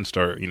before the lines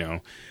start. You know,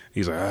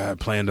 he's like, I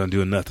planned on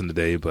doing nothing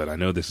today, but I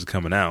know this is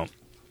coming out.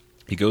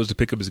 He goes to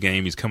pick up his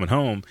game. He's coming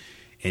home,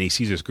 and he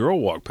sees this girl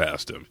walk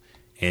past him,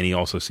 and he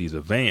also sees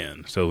a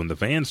van. So when the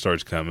van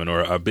starts coming,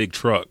 or a big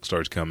truck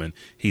starts coming,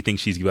 he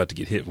thinks she's about to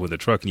get hit with a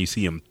truck, and you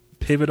see him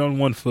pivot on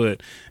one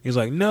foot. He's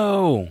like,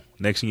 no.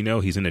 Next thing you know,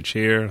 he's in a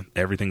chair.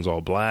 Everything's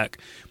all black,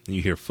 and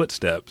you hear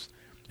footsteps,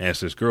 and it's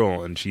this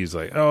girl, and she's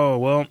like, oh,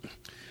 well,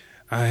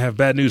 I have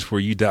bad news for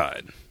you. You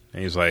died.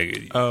 And he's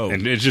like, oh.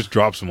 And it just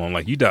drops him on,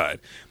 like, you died.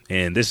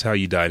 And this is how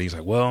you died. And he's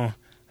like, well,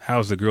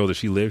 how's the girl that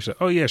she lived? She's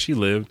like, oh, yeah, she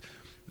lived.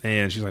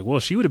 And she's like,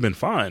 well, she would have been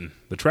fine.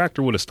 The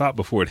tractor would have stopped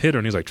before it hit her.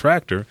 And he's like,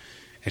 tractor?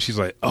 And she's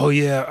like, oh,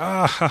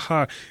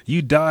 yeah,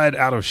 you died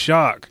out of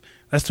shock.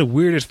 That's the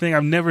weirdest thing.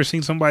 I've never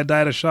seen somebody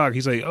die out of shock.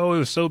 He's like, oh, it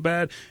was so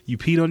bad. You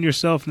peed on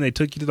yourself, and they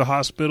took you to the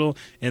hospital,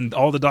 and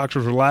all the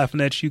doctors were laughing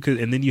at you,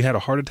 and then you had a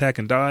heart attack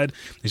and died.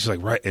 And she's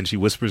like, right. And she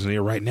whispers in the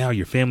ear, right now,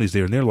 your family's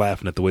there, and they're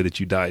laughing at the way that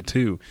you died,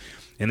 too.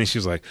 And then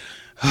she's like,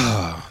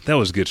 oh, that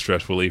was good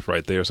stress relief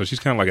right there. So she's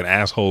kind of like an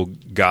asshole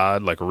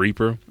god, like a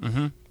reaper.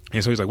 Mm-hmm.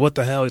 And so he's like, what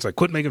the hell? He's like,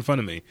 quit making fun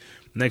of me.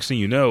 Next thing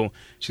you know,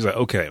 she's like,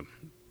 okay,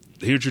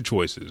 here's your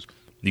choices.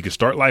 You can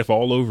start life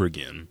all over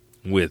again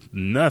with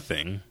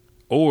nothing,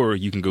 or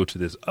you can go to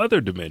this other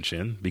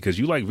dimension because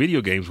you like video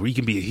games where you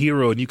can be a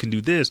hero and you can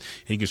do this,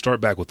 and you can start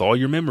back with all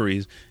your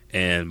memories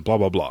and blah,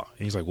 blah, blah.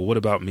 And he's like, well, what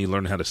about me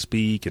learning how to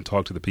speak and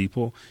talk to the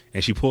people?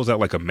 And she pulls out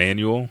like a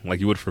manual like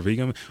you would for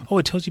vegan. Oh,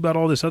 it tells you about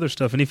all this other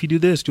stuff. And if you do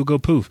this, you'll go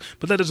poof.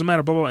 But that doesn't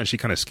matter, blah, blah, blah. And she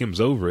kind of skims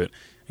over it.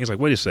 And he's like,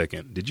 wait a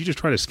second. Did you just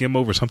try to skim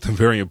over something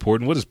very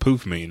important? What does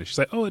poof mean? And she's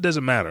like, oh, it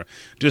doesn't matter.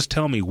 Just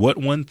tell me what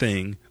one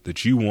thing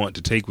that you want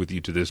to take with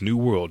you to this new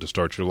world to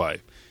start your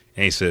life.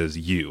 And he says,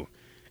 you.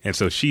 And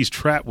so she's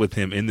trapped with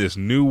him in this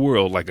new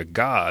world like a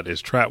god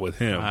is trapped with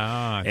him.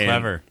 Ah,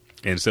 clever.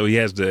 And so he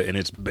has and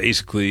it's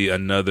basically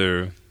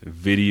another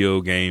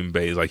video game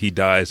base. Like, he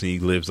dies and he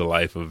lives the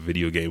life of a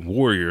video game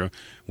warrior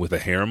with a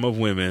harem of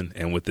women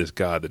and with this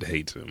god that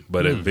hates him.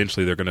 But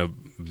eventually they're going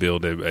to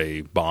build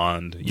a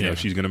bond. You know,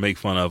 she's going to make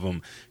fun of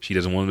him. She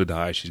doesn't want him to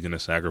die. She's going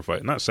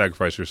to not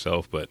sacrifice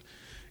herself, but,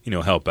 you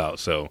know, help out.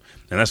 So,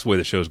 and that's the way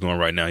the show's going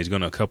right now. He's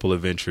going on a couple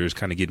adventures,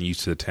 kind of getting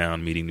used to the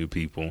town, meeting new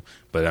people.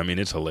 But, I mean,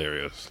 it's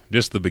hilarious.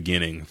 Just the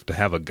beginning. To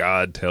have a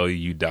god tell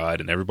you died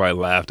and everybody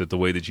laughed at the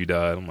way that you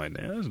died. I'm like,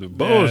 man, that's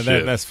bullshit. Yeah,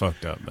 that's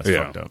fucked up. That's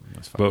fucked up.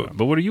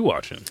 But what are you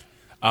watching?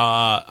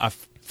 I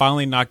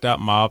finally knocked out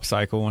Mob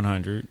Psycho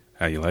 100.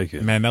 How you like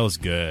it? Man, that was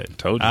good.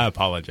 Told you. I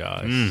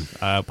apologize.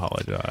 I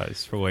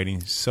apologize for waiting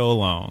so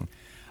long.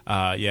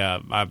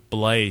 I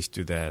blazed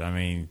through that. I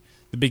mean,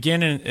 the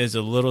beginning is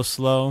a little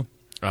slow.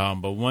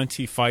 But once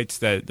he fights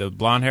the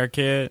blonde hair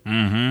kid,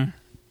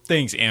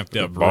 things amped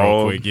up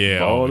real quick.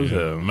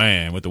 Yeah,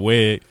 man, with the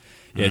wig,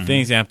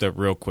 things amped up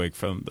real quick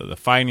from the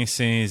fighting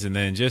scenes, and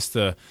then just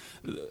the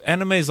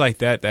animes like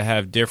that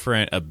have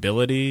different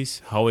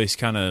abilities. Always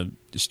kind of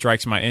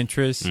strikes my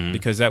interest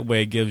because that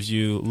way it gives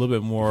you a little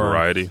bit more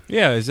variety.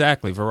 Yeah,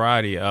 exactly,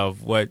 variety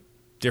of what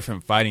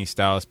different fighting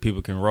styles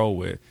people can roll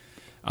with.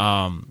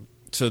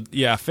 So,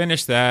 I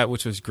finished that,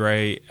 which was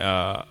great.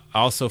 I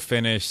also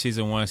finished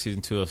Season 1 and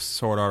Season 2 of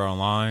Sword Art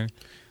Online.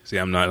 See,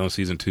 I'm not on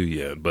Season 2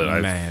 yet.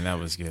 But man, that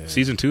was good.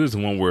 Season 2 is the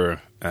one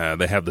where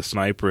they have the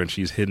sniper and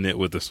she's hitting it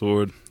with the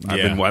sword. I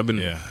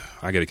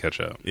got to catch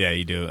up. Yeah,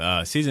 you do.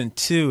 Season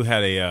 2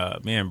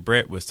 had me and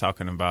Brett was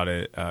talking about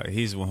it.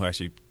 He's the one who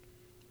actually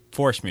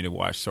forced me to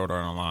watch Sword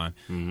Art Online.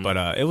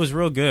 But it was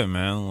real good,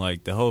 man.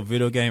 Like, the whole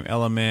video game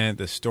element,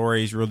 the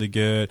story's really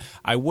good.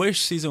 I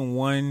wish Season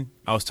 1,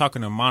 I was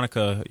talking to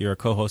Monica, your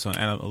co-host on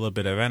a little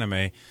bit of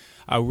anime.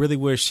 I really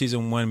wish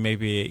Season 1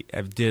 maybe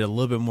did a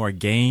little bit more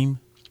game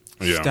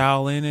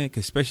style in it,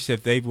 cause especially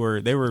if they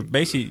were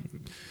basically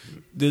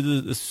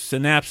the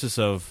synopsis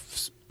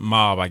of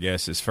Mob, I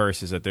guess, is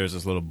that there's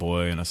this little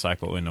boy in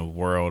a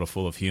world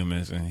full of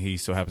humans, and he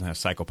so happens to have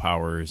psycho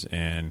powers,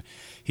 and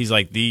he's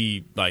like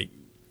the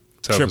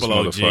triple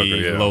OG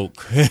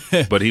Loke.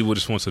 But he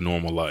just wants a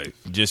normal life.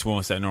 Just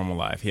wants that normal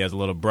life. He has a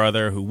little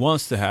brother who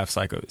wants to have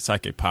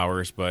psychic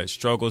powers, but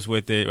struggles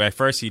with it. At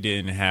first, he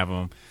didn't have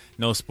them.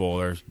 No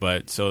spoilers,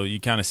 but so you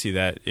kind of see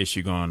that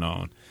issue going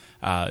on.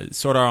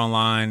 Sword Art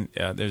Online,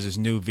 there's this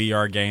new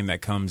VR game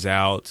that comes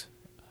out,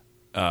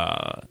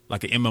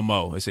 like an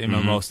MMO. It's an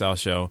MMO style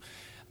show.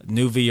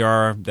 New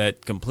VR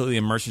that completely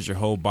immerses your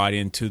whole body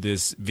into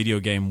this video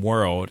game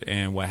world.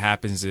 And what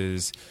happens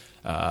is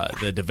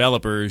the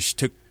developers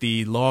took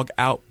the log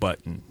out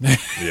button.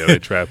 Yeah, they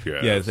trap your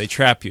ass. Yeah, they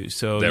trap you.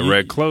 So that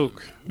red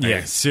cloak.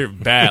 Yes,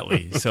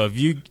 badly. So if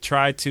you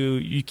try to,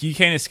 you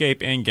can't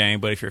escape in game.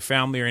 But if your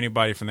family or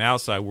anybody from the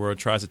outside world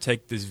tries to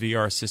take this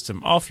VR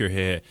system off your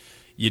head,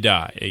 you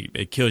die.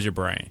 It kills your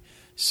brain.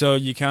 So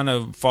you kind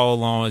of follow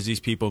along as these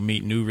people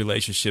meet new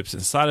relationships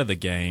inside of the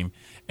game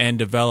and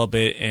develop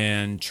it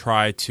and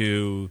try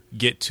to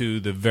get to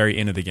the very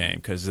end of the game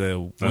because the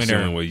winner. That's the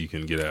only way you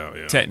can get out.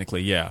 Yeah.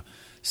 Technically, yeah.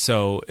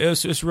 So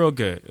it's real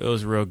good. It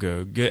was real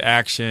good. Good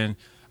action,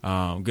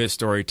 good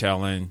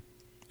storytelling,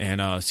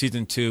 and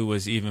season 2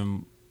 was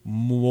even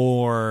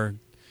more.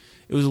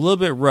 It was a little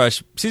bit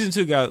rushed. Season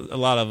 2 got a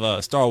lot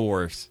of Star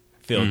Wars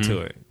feel to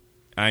it.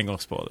 I ain't gonna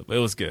spoil it, but it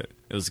was good.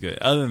 It was good.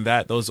 Other than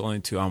that, those are the only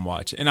 2 I'm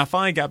watching. And I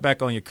finally got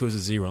back on Yakuza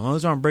 0. And the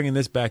reason I'm bringing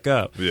this back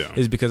up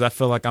is because I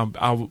feel like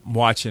I'm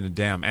watching a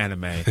damn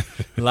anime.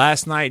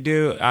 Last night,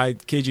 dude, I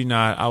kid you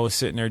not, I was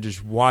sitting there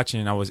just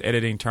watching. I was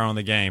editing Turn on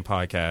the Game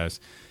podcast,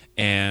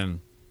 and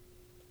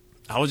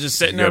I was just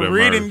sitting there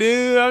reading,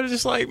 dude. I was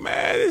just like,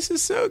 man, this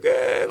is so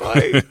good.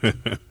 Like,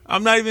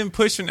 I'm not even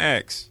pushing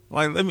X.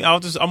 Like,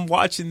 I'm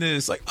watching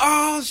this. Like,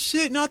 oh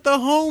shit, not the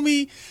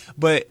homie.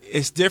 But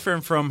it's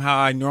different from how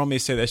I normally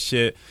say that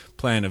shit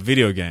playing a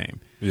video game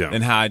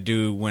than how I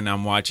do when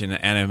I'm watching an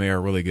anime or a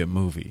really good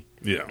movie.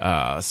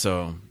 Yeah.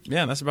 So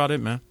yeah, that's about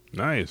it, man.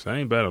 Nice. That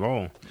ain't bad at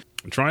all.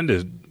 I'm trying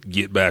to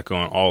get back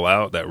on All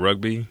Out, that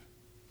rugby.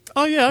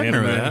 Oh yeah, I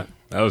remember that.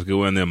 That was a good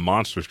one. Then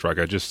Monster Strike,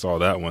 I just saw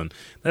that one.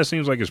 That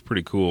seems like it's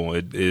pretty cool.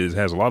 It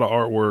has a lot of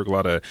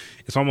artwork,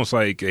 it's almost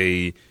like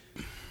a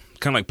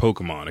kind of like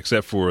Pokemon,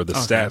 except for the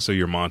stats of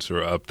your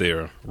monster are up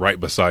there right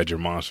beside your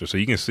monster. So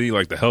you can see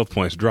like the health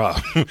points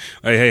drop.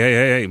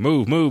 hey,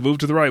 move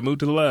to the right, move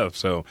to the left.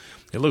 So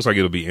it looks like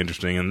it'll be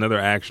interesting. Another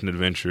action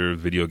adventure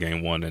video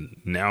game one. And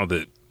now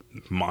that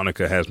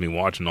Monica has me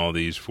watching all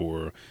these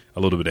for a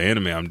little bit of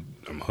anime,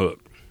 I'm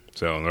hooked.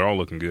 So they're all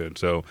looking good.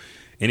 So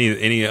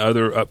any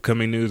other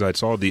upcoming news? I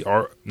saw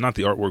not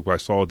the artwork, but I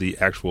saw the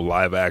actual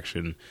live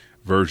action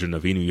version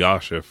of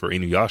Inuyasha for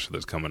Inuyasha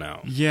that's coming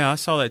out. Yeah, I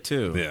saw that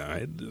too.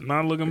 Yeah,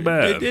 not looking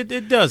bad.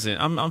 It doesn't.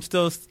 I'm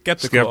still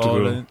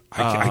skeptical.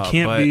 I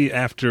can't be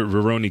after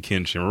Rurouni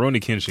Kenshin. Rurouni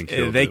Kenshin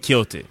killed it. They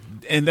killed it,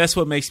 and that's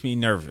what makes me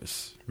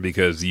nervous.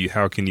 Because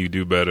how can you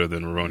do better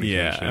than Rurouni Kenshin?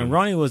 Yeah, and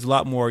Rurouni was a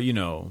lot more,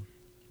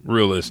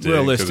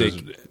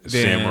 realistic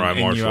samurai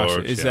martial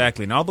arts.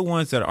 Exactly. And all the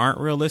ones that aren't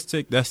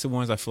realistic, that's the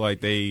ones I feel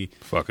like they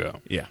fuck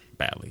up. Yeah,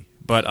 badly.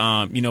 But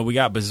we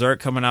got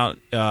Berserk coming out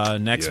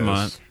next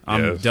month.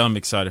 I'm dumb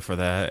excited for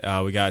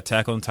that. We got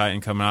Attack on Titan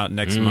coming out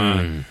next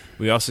month.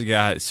 We also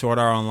got Sword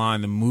Art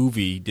Online. The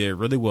movie did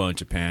really well in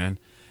Japan,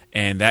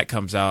 and that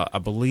comes out, I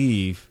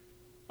believe,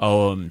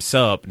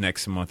 sub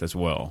next month as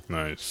well.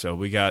 Nice. So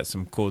we got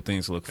some cool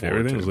things to look forward to.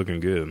 Everything's looking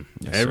good.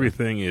 Yes,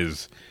 everything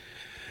is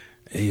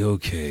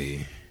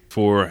A-okay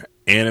for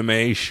anime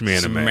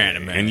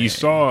schmanime. And you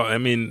saw,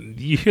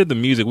 you hear the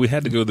music. We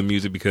had to go to the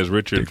music because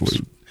Richard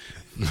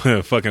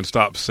fucking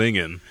stopped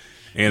singing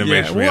anime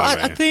schmanime. Well,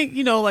 I think,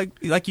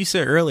 like you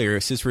said earlier,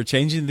 since we're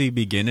changing the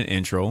beginning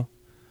intro,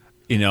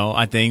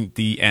 I think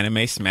the anime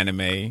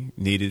schmanime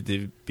needed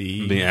to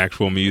be the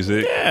actual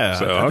music. Yeah,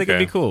 so, I think it'd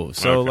be cool.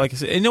 So, like I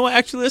said, you know what?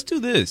 Actually, let's do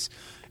this.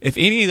 If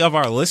any of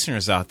our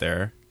listeners out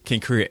there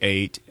can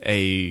create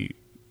a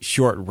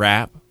short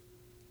rap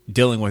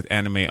dealing with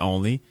anime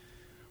only,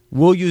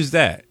 we'll use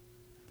that.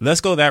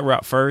 Let's go that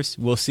route first.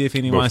 We'll see if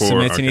anyone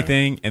submits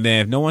anything, and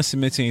then if no one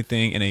submits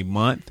anything in a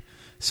month,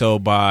 so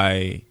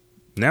by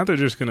now they're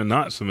just gonna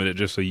not submit it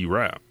just so you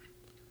rap.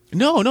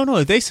 No.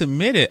 If they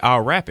submit it,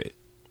 I'll rap it.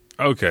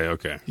 Okay.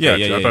 Yeah.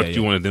 I thought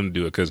you wanted them to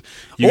do it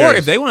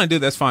if they want to do it,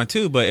 that's fine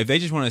too. But if they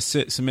just want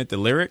to submit the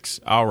lyrics,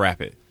 I'll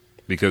rap it.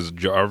 Because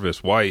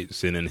Jarvis White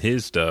sent in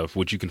his stuff,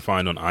 which you can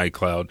find on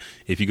iCloud.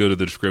 If you go to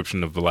the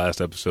description of the last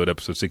episode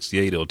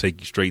 68, it'll take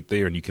you straight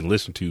there, and you can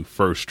listen to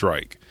First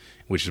Strike,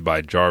 which is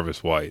by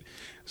Jarvis White.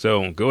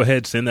 So go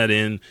ahead, send that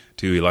in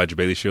to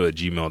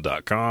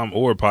ElijahBaileyShow@gmail.com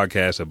or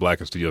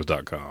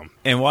podcast@blackandstudios.com.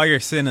 And while you're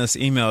sending us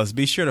emails,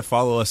 be sure to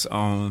follow us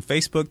on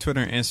Facebook,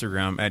 Twitter, and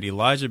Instagram at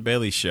Elijah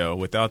Bailey Show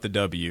without the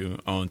W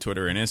on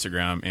Twitter and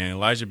Instagram, and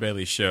Elijah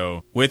Bailey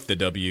Show with the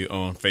W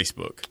on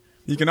Facebook.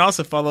 You can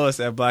also follow us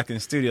at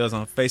Blackened Studios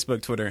on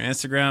Facebook, Twitter, and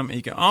Instagram. And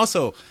you can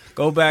also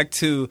go back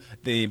to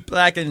the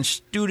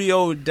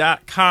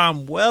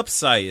blackandstudio.com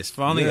website. It's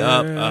finally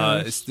up.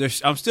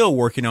 I'm still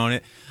working on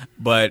it,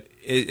 but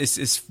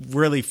it's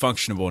really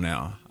functionable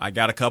now. I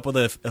got a couple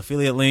of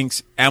affiliate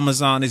links.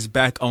 Amazon is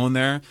back on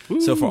there. Ooh.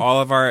 So for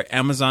all of our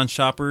Amazon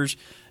shoppers,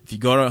 if you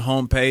go to the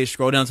homepage,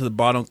 scroll down to the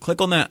bottom,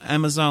 click on that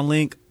Amazon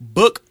link,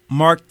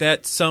 bookmark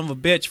that son of a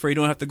bitch for you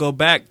don't have to go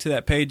back to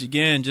that page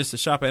again just to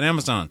shop at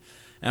Amazon.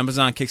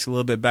 Amazon kicks a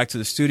little bit back to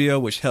the studio,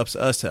 which helps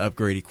us to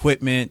upgrade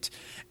equipment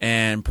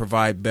and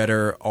provide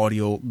better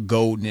audio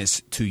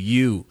goldness to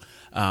you.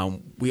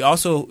 We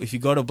also, if you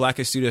go to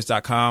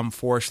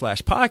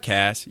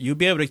blackenstudios.com/podcast, you'll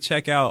be able to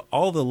check out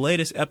all the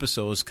latest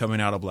episodes coming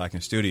out of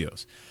Blacken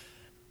Studios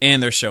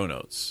and their show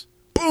notes.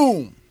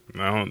 Boom!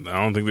 I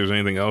don't think there's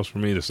anything else for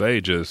me to say.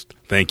 Just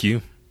thank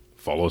you.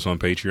 Follow us on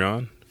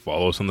Patreon.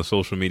 Follow us on the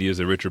social medias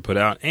that Richard put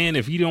out. And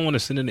if you don't want to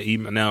send in an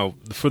email, now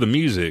for the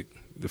music,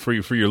 for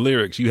your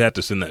lyrics, you have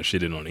to send that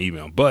shit in on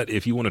email. But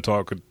if you want to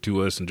talk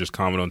to us and just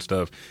comment on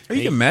stuff, or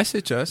you can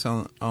message us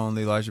on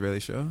the Elijah Bailey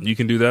Show. You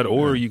can do that,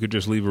 or you could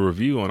just leave a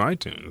review on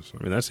iTunes.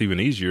 I mean, that's even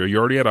easier.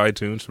 You're already at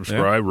iTunes.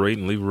 Subscribe, rate,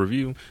 and leave a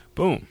review.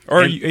 Boom.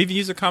 Or you even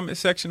use a comment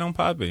section on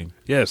Podbean.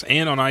 Yes,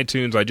 and on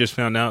iTunes, I just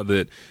found out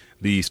that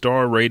the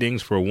star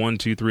ratings for 1,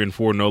 2, 3, and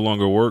 4 no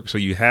longer work, so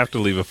you have to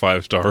leave a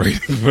 5-star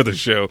rating for the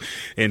show.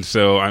 And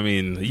so, I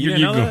mean, you're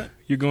going.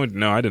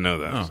 No, I didn't know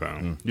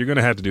that. You're going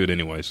to have to do it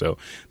anyway. So,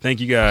 thank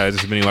you guys.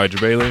 This has been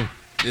Elijah Bailey.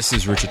 This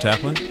is Richard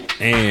Taplin,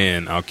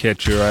 and I'll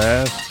catch your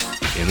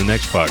ass in the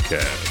next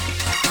podcast.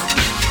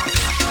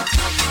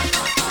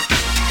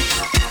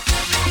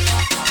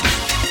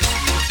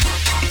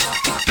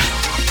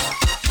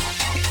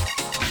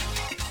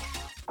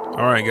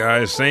 All right,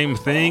 guys, same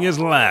thing as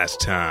last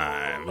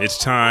time. It's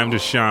time to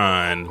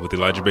shine with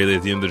Elijah Bailey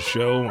at the end of the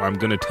show. I'm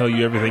going to tell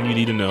you everything you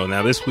need to know.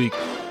 Now, this week,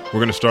 we're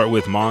going to start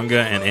with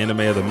manga and anime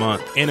of the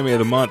month. Anime of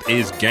the month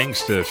is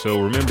Gangsta. So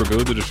remember, go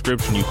to the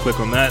description. You click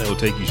on that. It'll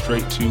take you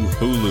straight to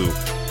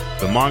Hulu.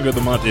 The manga of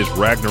the month is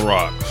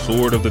Ragnarok,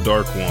 Sword of the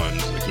Dark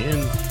Ones.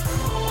 Again,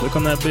 click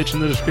on that bitch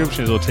in the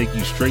description. It'll take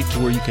you straight to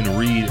where you can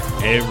read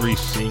every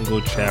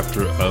single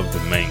chapter of the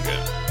manga.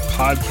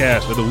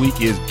 Podcast of the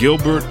week is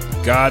Gilbert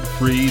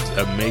Gottfried's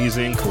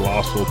Amazing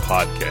Colossal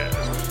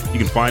Podcast. You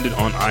can find it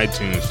on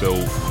iTunes. So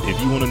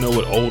if you want to know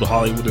what old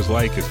Hollywood is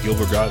like, as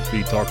Gilbert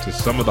Gottfried talks to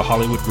some of the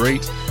Hollywood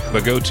greats,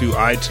 but go to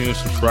iTunes,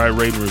 subscribe,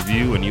 rate, and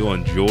review, and you'll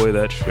enjoy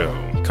that show.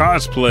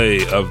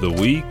 Cosplay of the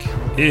week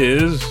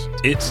is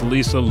It's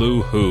Lisa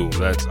Lou Who.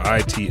 That's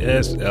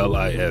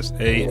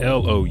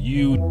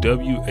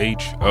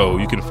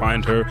ITSLISALOUWHO. You can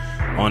find her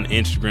on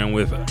Instagram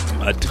with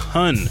a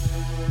ton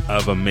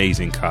of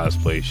amazing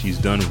cosplay. She's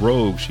done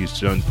Rogue, she's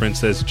done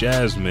Princess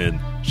Jasmine,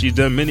 she's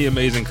done many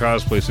amazing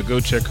cosplays, so go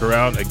check her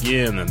out.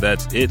 Again,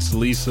 that's It's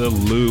Lisa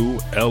Lou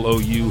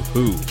LOU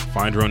Who.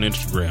 Find her on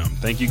Instagram.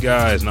 Thank you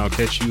guys, and I'll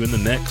catch you in the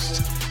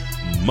next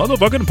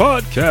motherfucking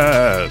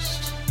podcast.